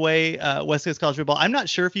loved, by the way, West Coast College Football. I'm not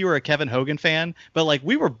sure if you were a Kevin Hogan fan, but like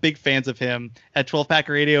we were big fans of him at 12 Pack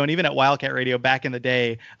Radio and even at Wildcat Radio back in the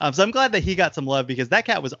day. So I'm glad that he got some love because that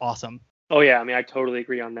cat was awesome. Oh yeah, I mean, I totally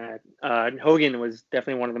agree on that. Hogan was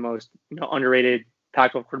definitely one of the most underrated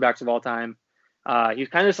Pac-12 quarterbacks of all time. He was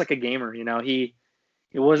kind of just like a gamer, he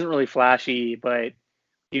wasn't really flashy, but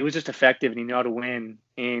he was just effective and he knew how to win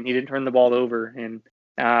and he didn't turn the ball over. And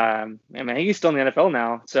I think he's still in the NFL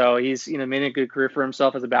now. So he's, made a good career for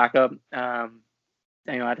himself as a backup. I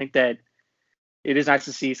think that it is nice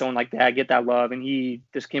to see someone like that get that love. And he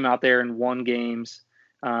just came out there and won games.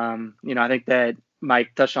 I think that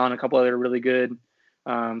Mike touched on a couple other really good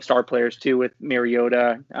star players too with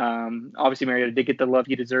Mariota. Obviously Mariota did get the love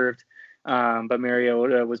he deserved, but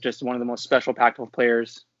Mariota was just one of the most special Pac-12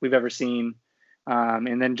 players we've ever seen.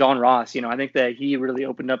 And then John Ross, I think that he really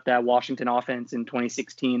opened up that Washington offense in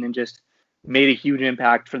 2016 and just made a huge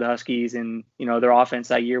impact for the Huskies. And, their offense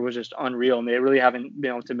that year was just unreal. And they really haven't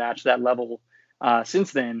been able to match that level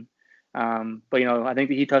since then. But I think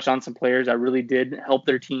that he touched on some players that really did help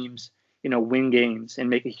their teams, win games and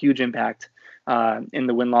make a huge impact in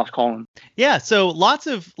the win-loss column. Yeah, so lots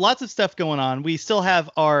of stuff going on. We still have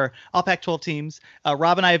our All Pac-12 teams.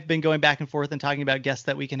 Rob and I have been going back and forth and talking about guests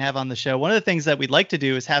that we can have on the show. One of the things that we'd like to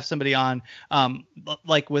do is have somebody on,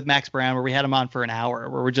 like with Max Brown, where we had him on for an hour,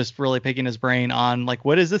 where we're just really picking his brain on like,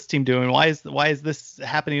 what is this team doing? Why is this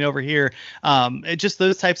happening over here? Just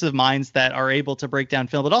those types of minds that are able to break down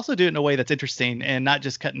film, but also do it in a way that's interesting and not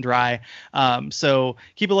just cut and dry. So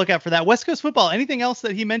keep a lookout for that. West Coast Football. Anything else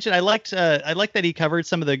that he mentioned? I liked that he covered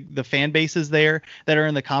some of the fan bases there that are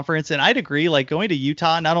in the conference. And I'd agree, like going to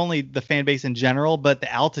Utah, not only the fan base in general, but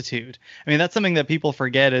the altitude. I mean, that's something that people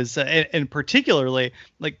forget is, and particularly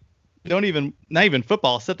like, not even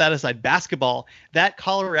football, set that aside, basketball, that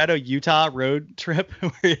Colorado Utah road trip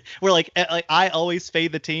where like I always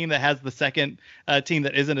fade the team that has the second team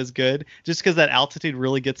that isn't as good, just because that altitude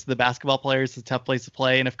really gets the basketball players. It's a tough place to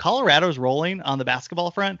play. And if Colorado's rolling on the basketball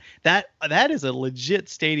front, that is a legit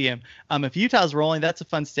stadium. If Utah's rolling, that's a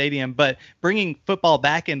fun stadium, but bringing football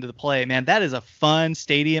back into the play, man, that is a fun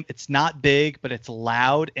stadium. It's not big, but it's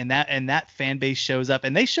loud, and that fan base shows up,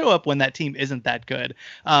 and they show up when that team isn't that good.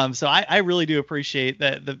 So I really do appreciate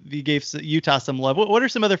that you gave Utah some love. What are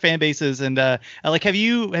some other fan bases? And like, have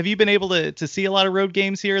you been able to see a lot of road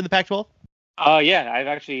games here in the Pac-12? Yeah,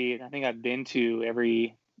 I think I've been to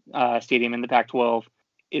every stadium in the Pac-12.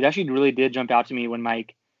 It actually really did jump out to me when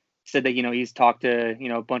Mike said that, he's talked to,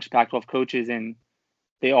 a bunch of Pac-12 coaches and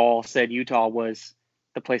they all said Utah was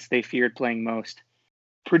the place they feared playing most.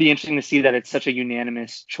 Pretty interesting to see that it's such a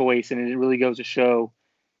unanimous choice, and it really goes to show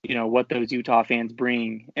what those Utah fans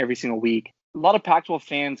bring every single week. A lot of Pac-12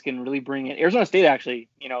 fans can really bring it. Arizona State, actually,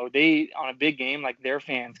 they, on a big game, like their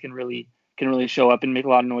fans can really show up and make a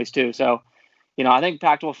lot of noise too. So, I think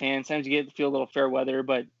Pac-12 fans sometimes you feel a little fair weather,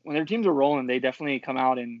 but when their teams are rolling, they definitely come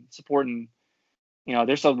out and support. And,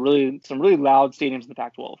 there's some really loud stadiums in the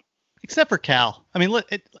Pac-12. Except for Cal. I mean,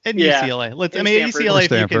 UCLA. UCLA,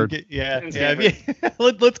 if you can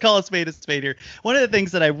let's call a spade here. One of the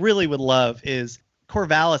things that I really would love is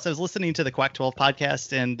Corvallis, I was listening to the Quack 12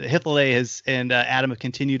 podcast, and Hithole and Adam have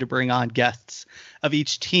continued to bring on guests of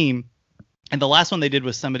each team. And the last one they did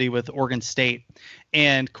was somebody with Oregon State.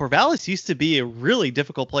 And Corvallis used to be a really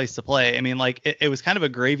difficult place to play. I mean, like, it was kind of a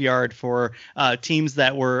graveyard for teams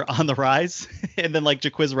that were on the rise. And then, like,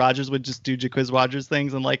 Jaquiz Rogers would just do Jaquiz Rogers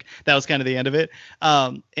things. And, like, that was kind of the end of it.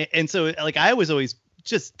 And so, like, I was always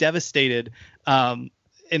just devastated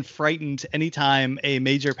and frightened anytime a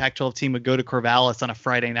major Pac-12 team would go to Corvallis on a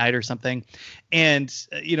Friday night or something. And,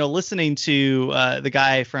 listening to the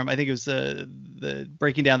guy from, I think it was the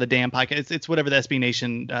Breaking Down the Dam podcast, it's whatever the SB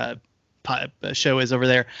Nation show is over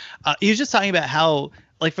there. He was just talking about how,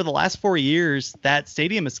 like, for the last 4 years, that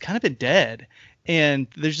stadium has kind of been dead. And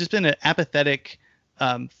there's just been an apathetic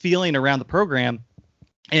feeling around the program.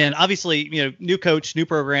 And obviously, new coach, new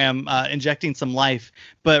program, injecting some life,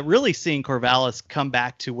 but really seeing Corvallis come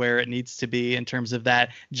back to where it needs to be in terms of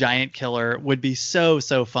that giant killer would be so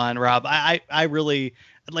fun, Rob. I really,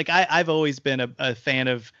 like, I've always been a fan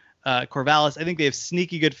of Corvallis. I think they have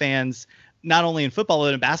sneaky good fans, not only in football,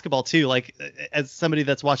 but in basketball too. Like, as somebody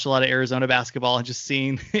that's watched a lot of Arizona basketball and just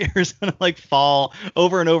seeing Arizona like fall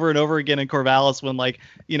over and over and over again in Corvallis when, like,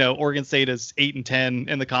 Oregon State is 8-10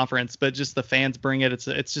 in the conference, but just the fans bring it.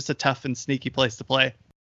 It's just a tough and sneaky place to play.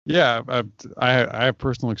 Yeah. I have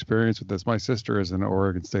personal experience with this. My sister is an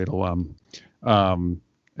Oregon State alum. And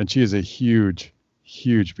she is a huge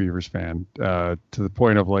Beavers fan, to the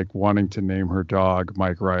point of, like, wanting to name her dog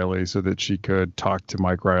Mike Riley so that she could talk to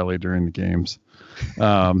Mike Riley during the games.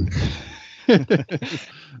 But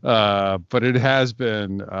it has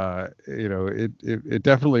been, it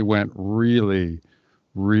definitely went really,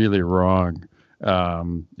 really wrong.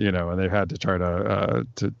 And they've had to try to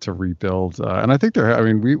rebuild. And I think I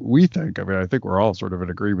think we're all sort of in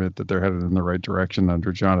agreement that they're headed in the right direction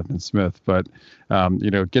under Jonathan Smith. But,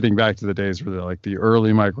 getting back to the days where they're like the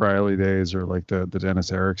early Mike Riley days, or like the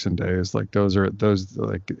Dennis Erickson days, like those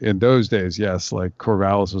like in those days, yes, like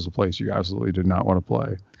Corvallis was a place you absolutely did not want to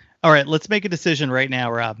play. All right, let's make a decision right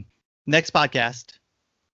now, Rob. Next podcast,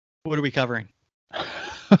 what are we covering?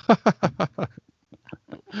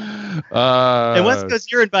 And West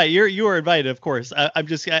Coast, you're invited. You are invited, of course.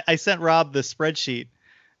 I sent Rob the spreadsheet,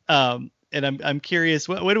 and I'm curious.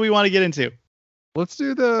 What do we want to get into? Let's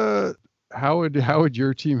do how would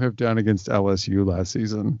your team have done against LSU last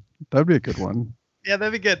season? That'd be a good one. Yeah,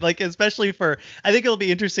 that'd be good. Like, especially I think it'll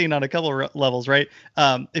be interesting on a couple of levels, right?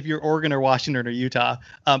 If you're Oregon or Washington or Utah,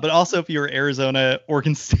 but also if you're Arizona,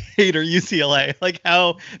 Oregon State, or UCLA, like,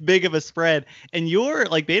 how big of a spread. And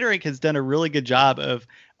Beta Rank has done a really good job of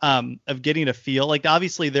getting a feel. Like,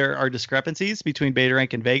 obviously there are discrepancies between Beta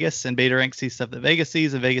Rank and Vegas, and Beta Rank sees stuff that Vegas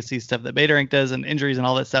sees, and Vegas sees stuff that Beta Rank does, and injuries and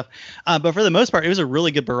all that stuff. But for the most part, it was a really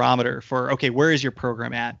good barometer for, okay, where is your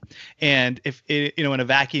program at? And if in a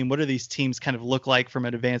vacuum, what do these teams kind of look like from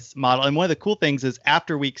an advanced model? And one of the cool things is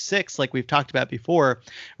after week 6, like we've talked about before,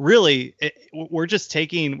 really we're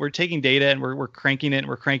taking data and we're cranking it and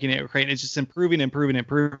we're cranking it. It's just improving.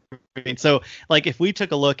 So, like, if we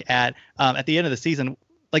took a look at the end of the season,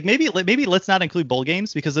 like, maybe let's not include bowl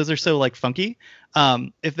games because those are so, like, funky.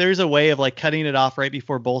 If there's a way of, like, cutting it off right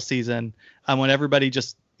before bowl season, when everybody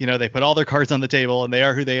just, they put all their cards on the table and they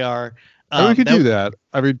are who they are. We could do that.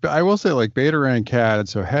 I mean, I will say, like, Beta Rank had,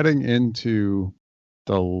 so heading into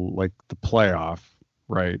the playoff,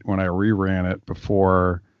 right, when I reran it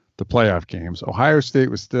before the playoff games, Ohio State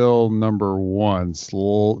was still number 1,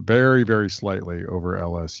 very, very slightly over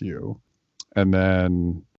LSU. And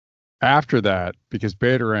then after that, because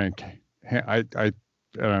Beta Rank, I'm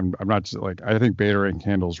not just like, I think Beta Rank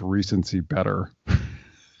handles recency better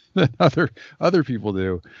than other people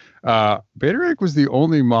do. Beta Rank was the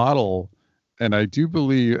only model, and I do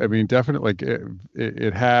believe, I mean, definitely, like,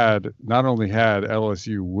 it had not only had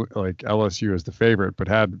LSU as the favorite, but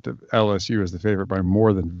had LSU as the favorite by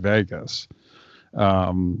more than Vegas.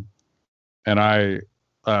 And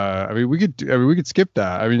we could skip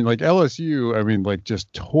that. I mean, like, LSU, I mean, like,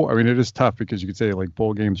 it is tough because you could say, like,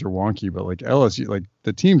 bowl games are wonky, but, like, LSU, like,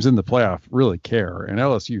 the teams in the playoff really care, and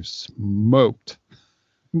LSU smoked.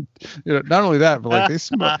 Not only that, but, like,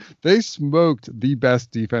 they smoked the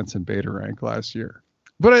best defense in Beta Rank last year.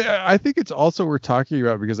 But I think it's also worth talking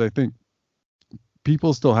about because I think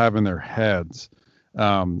people still have in their heads,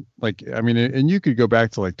 like, I mean, and you could go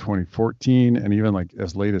back to, like, 2014 and even, like,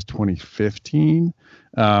 as late as 2015,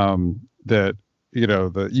 that,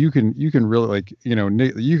 you can really, like,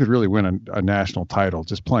 you could really win a national title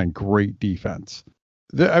just playing great defense.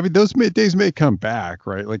 I mean, those days may come back,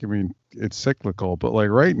 right? Like, I mean, it's cyclical, but, like,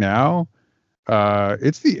 right now,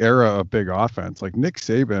 it's the era of big offense. Like, Nick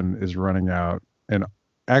Saban is running out an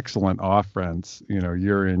excellent offense,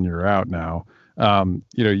 year in, year out now,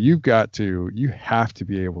 you have to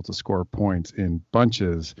be able to score points in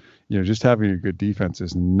bunches. Just having a good defense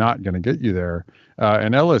is not going to get you there.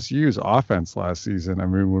 And LSU's offense last season, I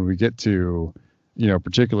mean, when we get to,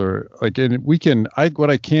 particular, like, and what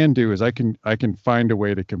I can do is I can find a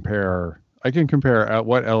way to compare. I can compare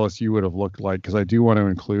what LSU would have looked like, because I do want to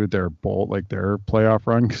include their their playoff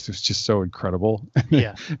run, because it's just so incredible.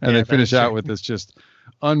 Yeah. And they finish out with this just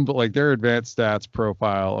their advanced stats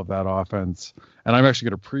profile of that offense. And I'm actually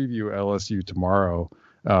going to preview LSU tomorrow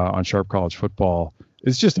on Sharp College Football.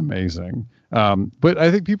 It's just amazing. But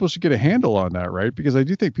I think people should get a handle on that, right? Because I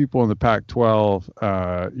do think people in the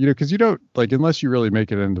Pac-12, because you don't, unless you really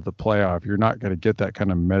make it into the playoff, you're not going to get that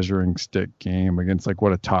kind of measuring stick game against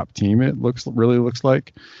what a top team really looks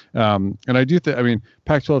like. And I do think,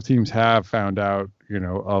 Pac-12 teams have found out,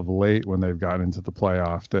 of late when they've gotten into the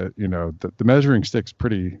playoff that, the measuring stick's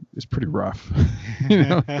pretty rough.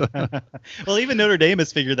 Well, even Notre Dame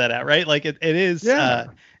has figured that out, right? It is,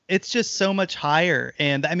 it's just so much higher.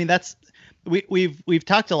 And that's, we've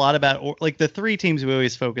talked a lot about the three teams we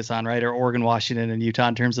always focus on, right, are Oregon, Washington, and Utah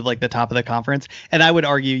in terms of the top of the conference. And I would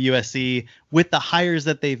argue USC, with the hires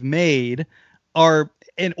that they've made,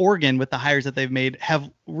 in Oregon with the hires that they've made, have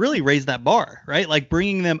really raised that bar, right?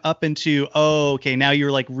 Bringing them up into, now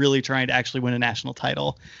you're really trying to actually win a national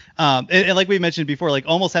title. And like we mentioned before,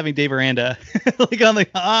 almost having Dave Aranda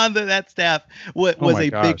on that staff was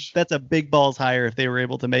that's a big balls hire if they were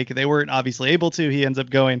able to make it. They weren't obviously able to. He ends up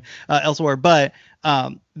going elsewhere, but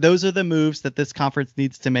those are the moves that this conference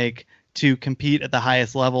needs to make to compete at the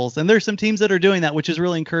highest levels. And there's some teams that are doing that, which is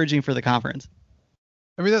really encouraging for the conference.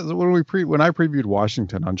 That's when I previewed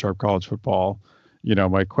Washington on Sharp College Football,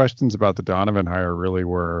 my questions about the Donovan hire really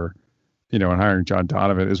were, in hiring John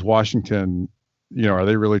Donovan, is Washington, are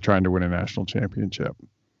they really trying to win a national championship?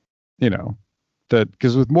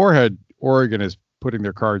 Because with Moorhead, Oregon is putting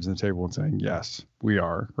their cards on the table and saying, yes, we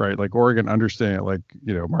are, right? Oregon understand,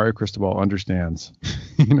 Mario Cristobal understands,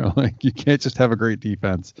 you can't just have a great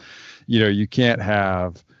defense. You can't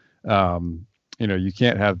have, you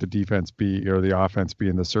can't have the defense be, or the offense be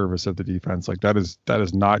in the service of the defense. That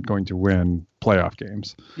is not going to win playoff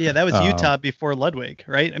games. Yeah, that was Utah before Ludwig,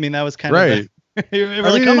 right? That was kind of right.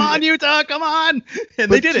 Come on, Utah, come on!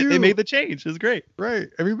 And they did it. They made the change. It was great. Right.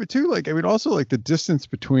 But too, also the distance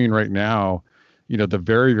between right now, the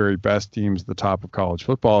very, very best teams at the top of college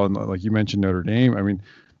football, and like you mentioned Notre Dame.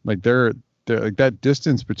 They're that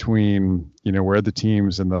distance between, where the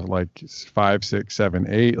teams in the 5, 6, 7,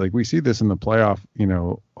 8, we see this in the playoff,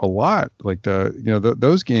 a lot.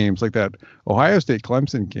 Those games, that Ohio State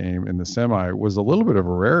Clemson game in the semi was a little bit of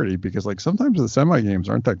a rarity, because sometimes the semi games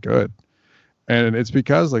aren't that good. And it's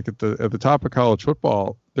because at the top of college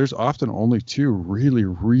football, there's often only two really,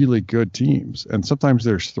 really good teams. And sometimes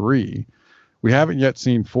there's three. We haven't yet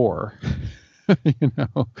seen four, but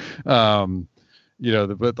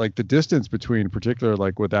the distance between,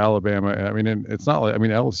 particular with Alabama, it's not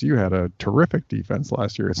LSU had a terrific defense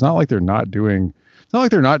last year. It's not like they're not doing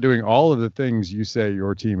all of the things you say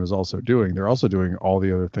your team is also doing. They're also doing all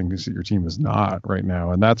the other things that your team is not right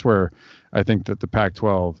now. And that's where I think that the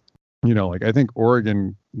Pac-12, I think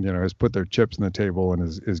Oregon, has put their chips on the table and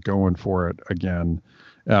is going for it again.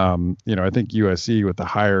 I think USC, with the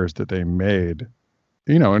hires that they made,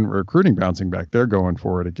 and recruiting bouncing back, they're going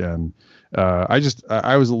for it again. I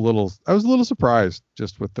was a little surprised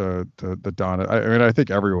just with the Don. I think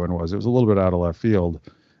everyone was. It was a little bit out of left field,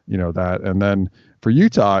 that. And then for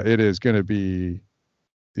Utah, it is going to be,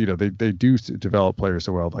 they do develop players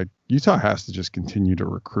so well. Utah has to just continue to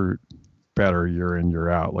recruit better year in, year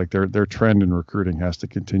out. Their trend in recruiting has to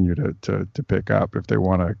continue to pick up if they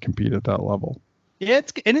want to compete at that level. Yeah,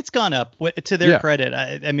 it's gone up to their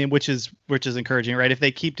credit. Which is encouraging, right? If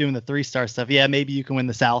they keep doing the 3-star stuff, maybe you can win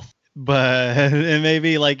the South, but and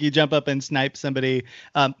maybe you jump up and snipe somebody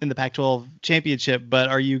in the Pac-12 championship. But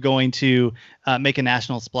are you going to make a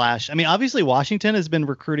national splash? Obviously Washington has been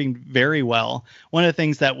recruiting very well. One of the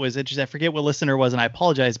things that was interesting, I forget what listener it was, and I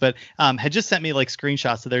apologize, but had just sent me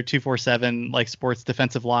screenshots of their 247 sports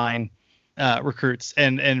defensive line recruits,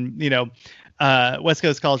 and West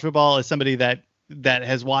Coast College Football is somebody that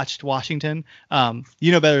has watched Washington,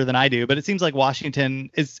 better than I do, but it seems like Washington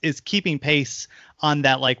is keeping pace on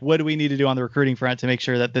that. What do we need to do on the recruiting front to make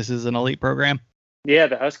sure that this is an elite program? Yeah,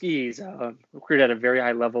 the Huskies recruited at a very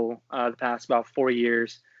high level the past about 4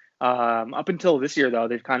 years. Up until this year, though,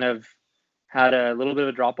 they've kind of had a little bit of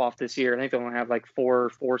a drop off this year. I think they only have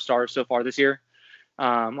 4 stars so far this year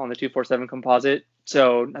on the 247 composite.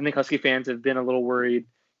 So I think Husky fans have been a little worried,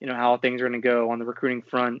 how things are going to go on the recruiting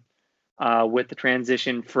front. with the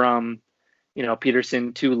transition from,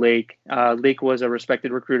 Peterson to Lake. Lake was a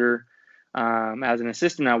respected recruiter as an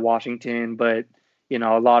assistant at Washington, but,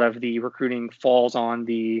 a lot of the recruiting falls on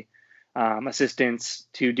the assistants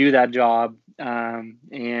to do that job,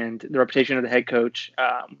 and the reputation of the head coach.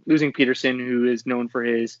 Losing Peterson, who is known for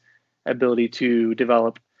his ability to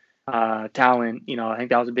develop talent, I think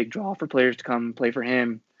that was a big draw for players to come play for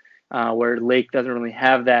him, where Lake doesn't really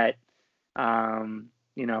have that,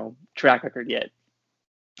 track record yet.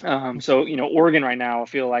 So, Oregon right now, I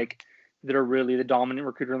feel like they're really the dominant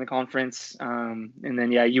recruiter in the conference. And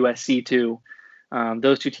then, USC too.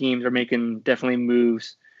 Those two teams are making definitely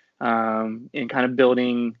moves and kind of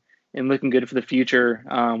building and looking good for the future.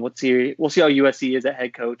 We'll see how USC is at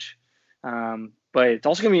head coach. But it's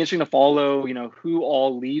also going to be interesting to follow, who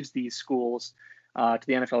all leaves these schools to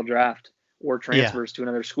the NFL draft or transfers to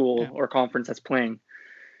another school or conference that's playing.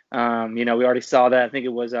 We already saw that. I think it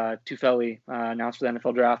was Tufele announced for the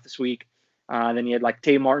NFL draft this week. Then you had like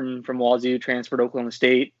Tay Martin from Wazoo transferred to Oklahoma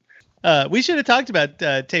State. We should have talked about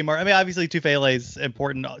Tay Martin. I mean, obviously Tufele is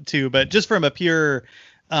important too, but just from a pure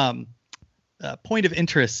point of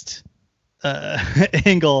interest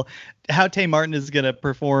angle, how Tay Martin is going to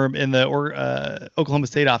perform in the Oklahoma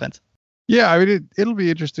State offense. Yeah, I mean, it'll be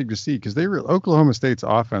interesting to see because Oklahoma State's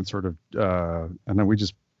offense sort of, and then we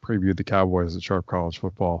just previewed the Cowboys at Sharp College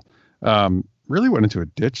Football, really went into a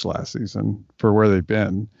ditch last season for where they've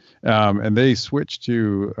been. And they switched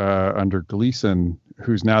to, under Gleason,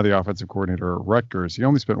 who's now the offensive coordinator at Rutgers. He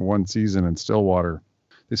only spent one season in Stillwater.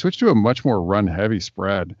 They switched to a much more run-heavy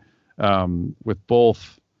spread with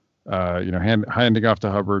both, handing off to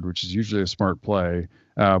Hubbard, which is usually a smart play,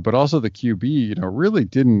 but also the QB, really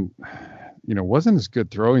didn't, wasn't as good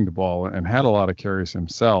throwing the ball and had a lot of carries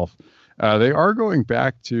himself. They are going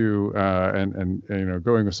back to and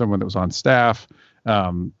going with someone that was on staff,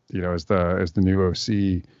 as the new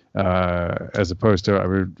OC, as opposed to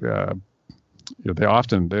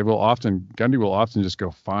Gundy will often just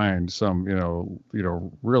go find some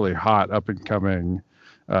really hot up and coming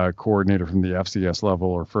coordinator from the FCS level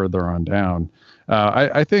or further on down.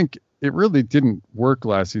 I think it really didn't work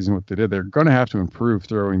last season what they did. They're going to have to improve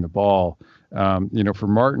throwing the ball. For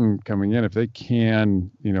Martin coming in, if they can,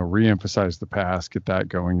 reemphasize the pass, get that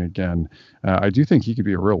going again, I do think he could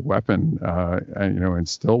be a real weapon, in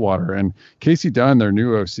Stillwater. And Casey Dunn, their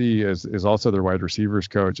new OC, is also their wide receivers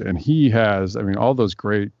coach. And he has, all those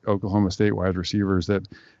great Oklahoma State wide receivers that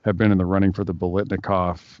have been in the running for the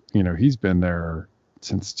Biletnikoff, he's been there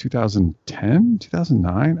since 2010,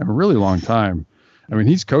 2009, a really long time.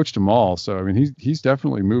 He's coached them all. So, he's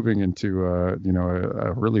definitely moving into a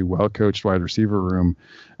really well-coached wide receiver room,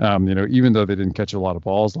 even though they didn't catch a lot of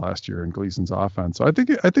balls last year in Gleason's offense. So I think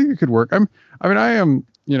it could work. And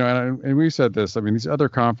we've said this, these other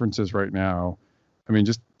conferences right now,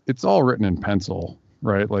 it's all written in pencil,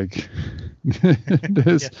 right? Like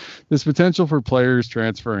this potential for players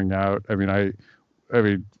transferring out.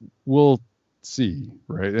 We'll see.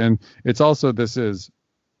 Right. And it's also,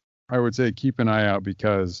 I would say keep an eye out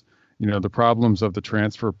because, the problems of the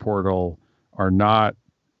transfer portal are not,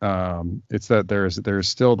 it's that there's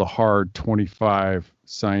still the hard 25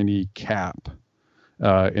 signee cap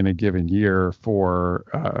in a given year for,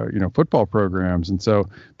 football programs. And so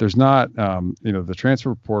there's not, the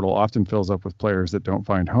transfer portal often fills up with players that don't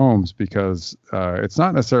find homes because it's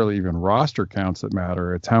not necessarily even roster counts that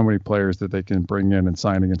matter. It's how many players that they can bring in and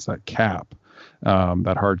sign against that cap.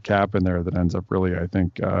 That hard cap in there that ends up really, I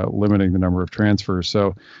think, limiting the number of transfers.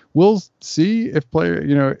 So we'll see if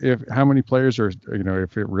how many players are,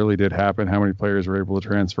 if it really did happen, how many players are able to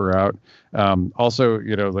transfer out. Also,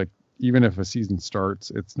 even if a season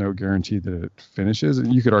starts, it's no guarantee that it finishes.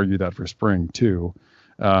 And you could argue that for spring too.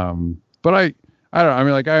 But I don't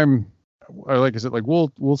know. Like I said,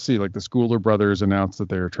 we'll see. Like the Schooler brothers announced that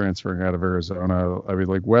they are transferring out of Arizona.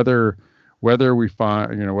 Whether we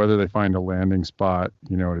find, whether they find a landing spot,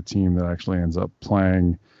 at a team that actually ends up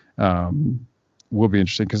playing, will be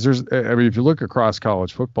interesting. Because if you look across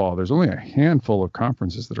college football, there's only a handful of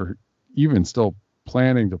conferences that are even still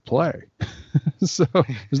planning to play. So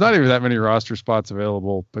there's not even that many roster spots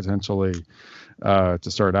available potentially to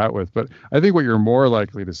start out with. But I think what you're more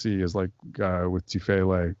likely to see is with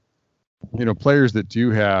Tufele, players that do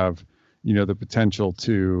have, the potential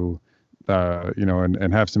to,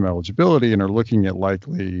 and have some eligibility and are looking at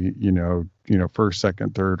likely, first,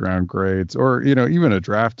 second, third round grades, or, even a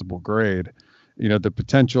draftable grade, the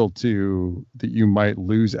potential that you might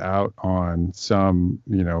lose out on some,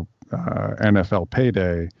 NFL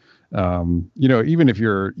payday, Even if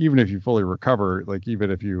you fully recover, like even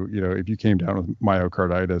if you came down with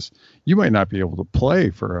myocarditis, you might not be able to play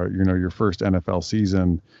for your first NFL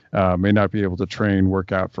season, may not be able to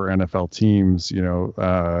work out for NFL teams,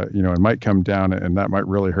 and might come down, and that might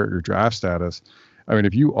really hurt your draft status. I mean,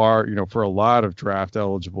 if you are, for a lot of draft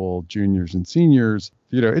eligible juniors and seniors,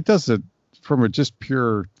 it does it from a just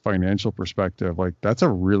pure financial perspective. Like that's a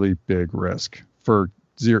really big risk for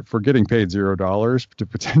getting paid $0 to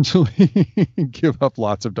potentially give up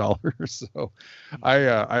lots of dollars. So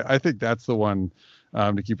I think that's the one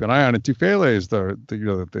to keep an eye on. And Tufele is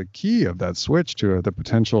the key of that switch to the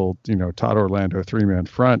potential, Todd Orlando 3-man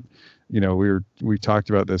front. We talked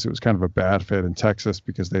about this. It was kind of a bad fit in Texas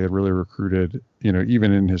because they had really recruited,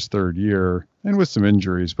 even in his third year and with some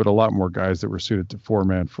injuries, but a lot more guys that were suited to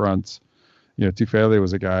 4-man fronts. Tufele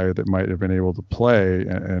was a guy that might have been able to play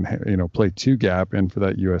and play 2-gap in for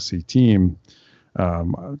that USC team.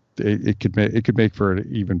 It could make for an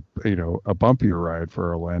even, a bumpier ride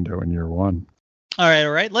for Orlando in year one. All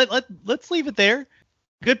right. Let's leave it there.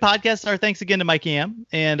 Good podcast. Our thanks again to Mike Yam,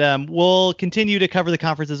 and we'll continue to cover the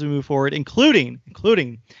conference as we move forward, including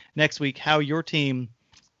next week how your team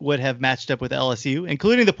would have matched up with LSU,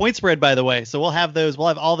 including the point spread, by the way. So we'll have those. We'll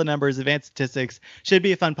have all the numbers, advanced statistics. Should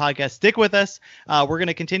be a fun podcast. Stick with us. We're going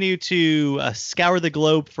to continue to scour the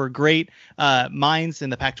globe for great minds in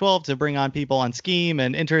the Pac-12 to bring on people on scheme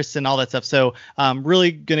and interests and all that stuff. So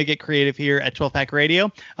really going to get creative here at 12 Pack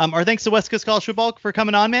Radio. Our thanks to West Coast College Football for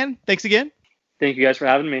coming on, man. Thanks again. Thank you guys for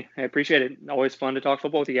having me. I appreciate it. Always fun to talk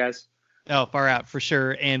football with you guys. Oh, far out for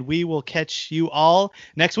sure. And we will catch you all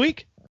next week.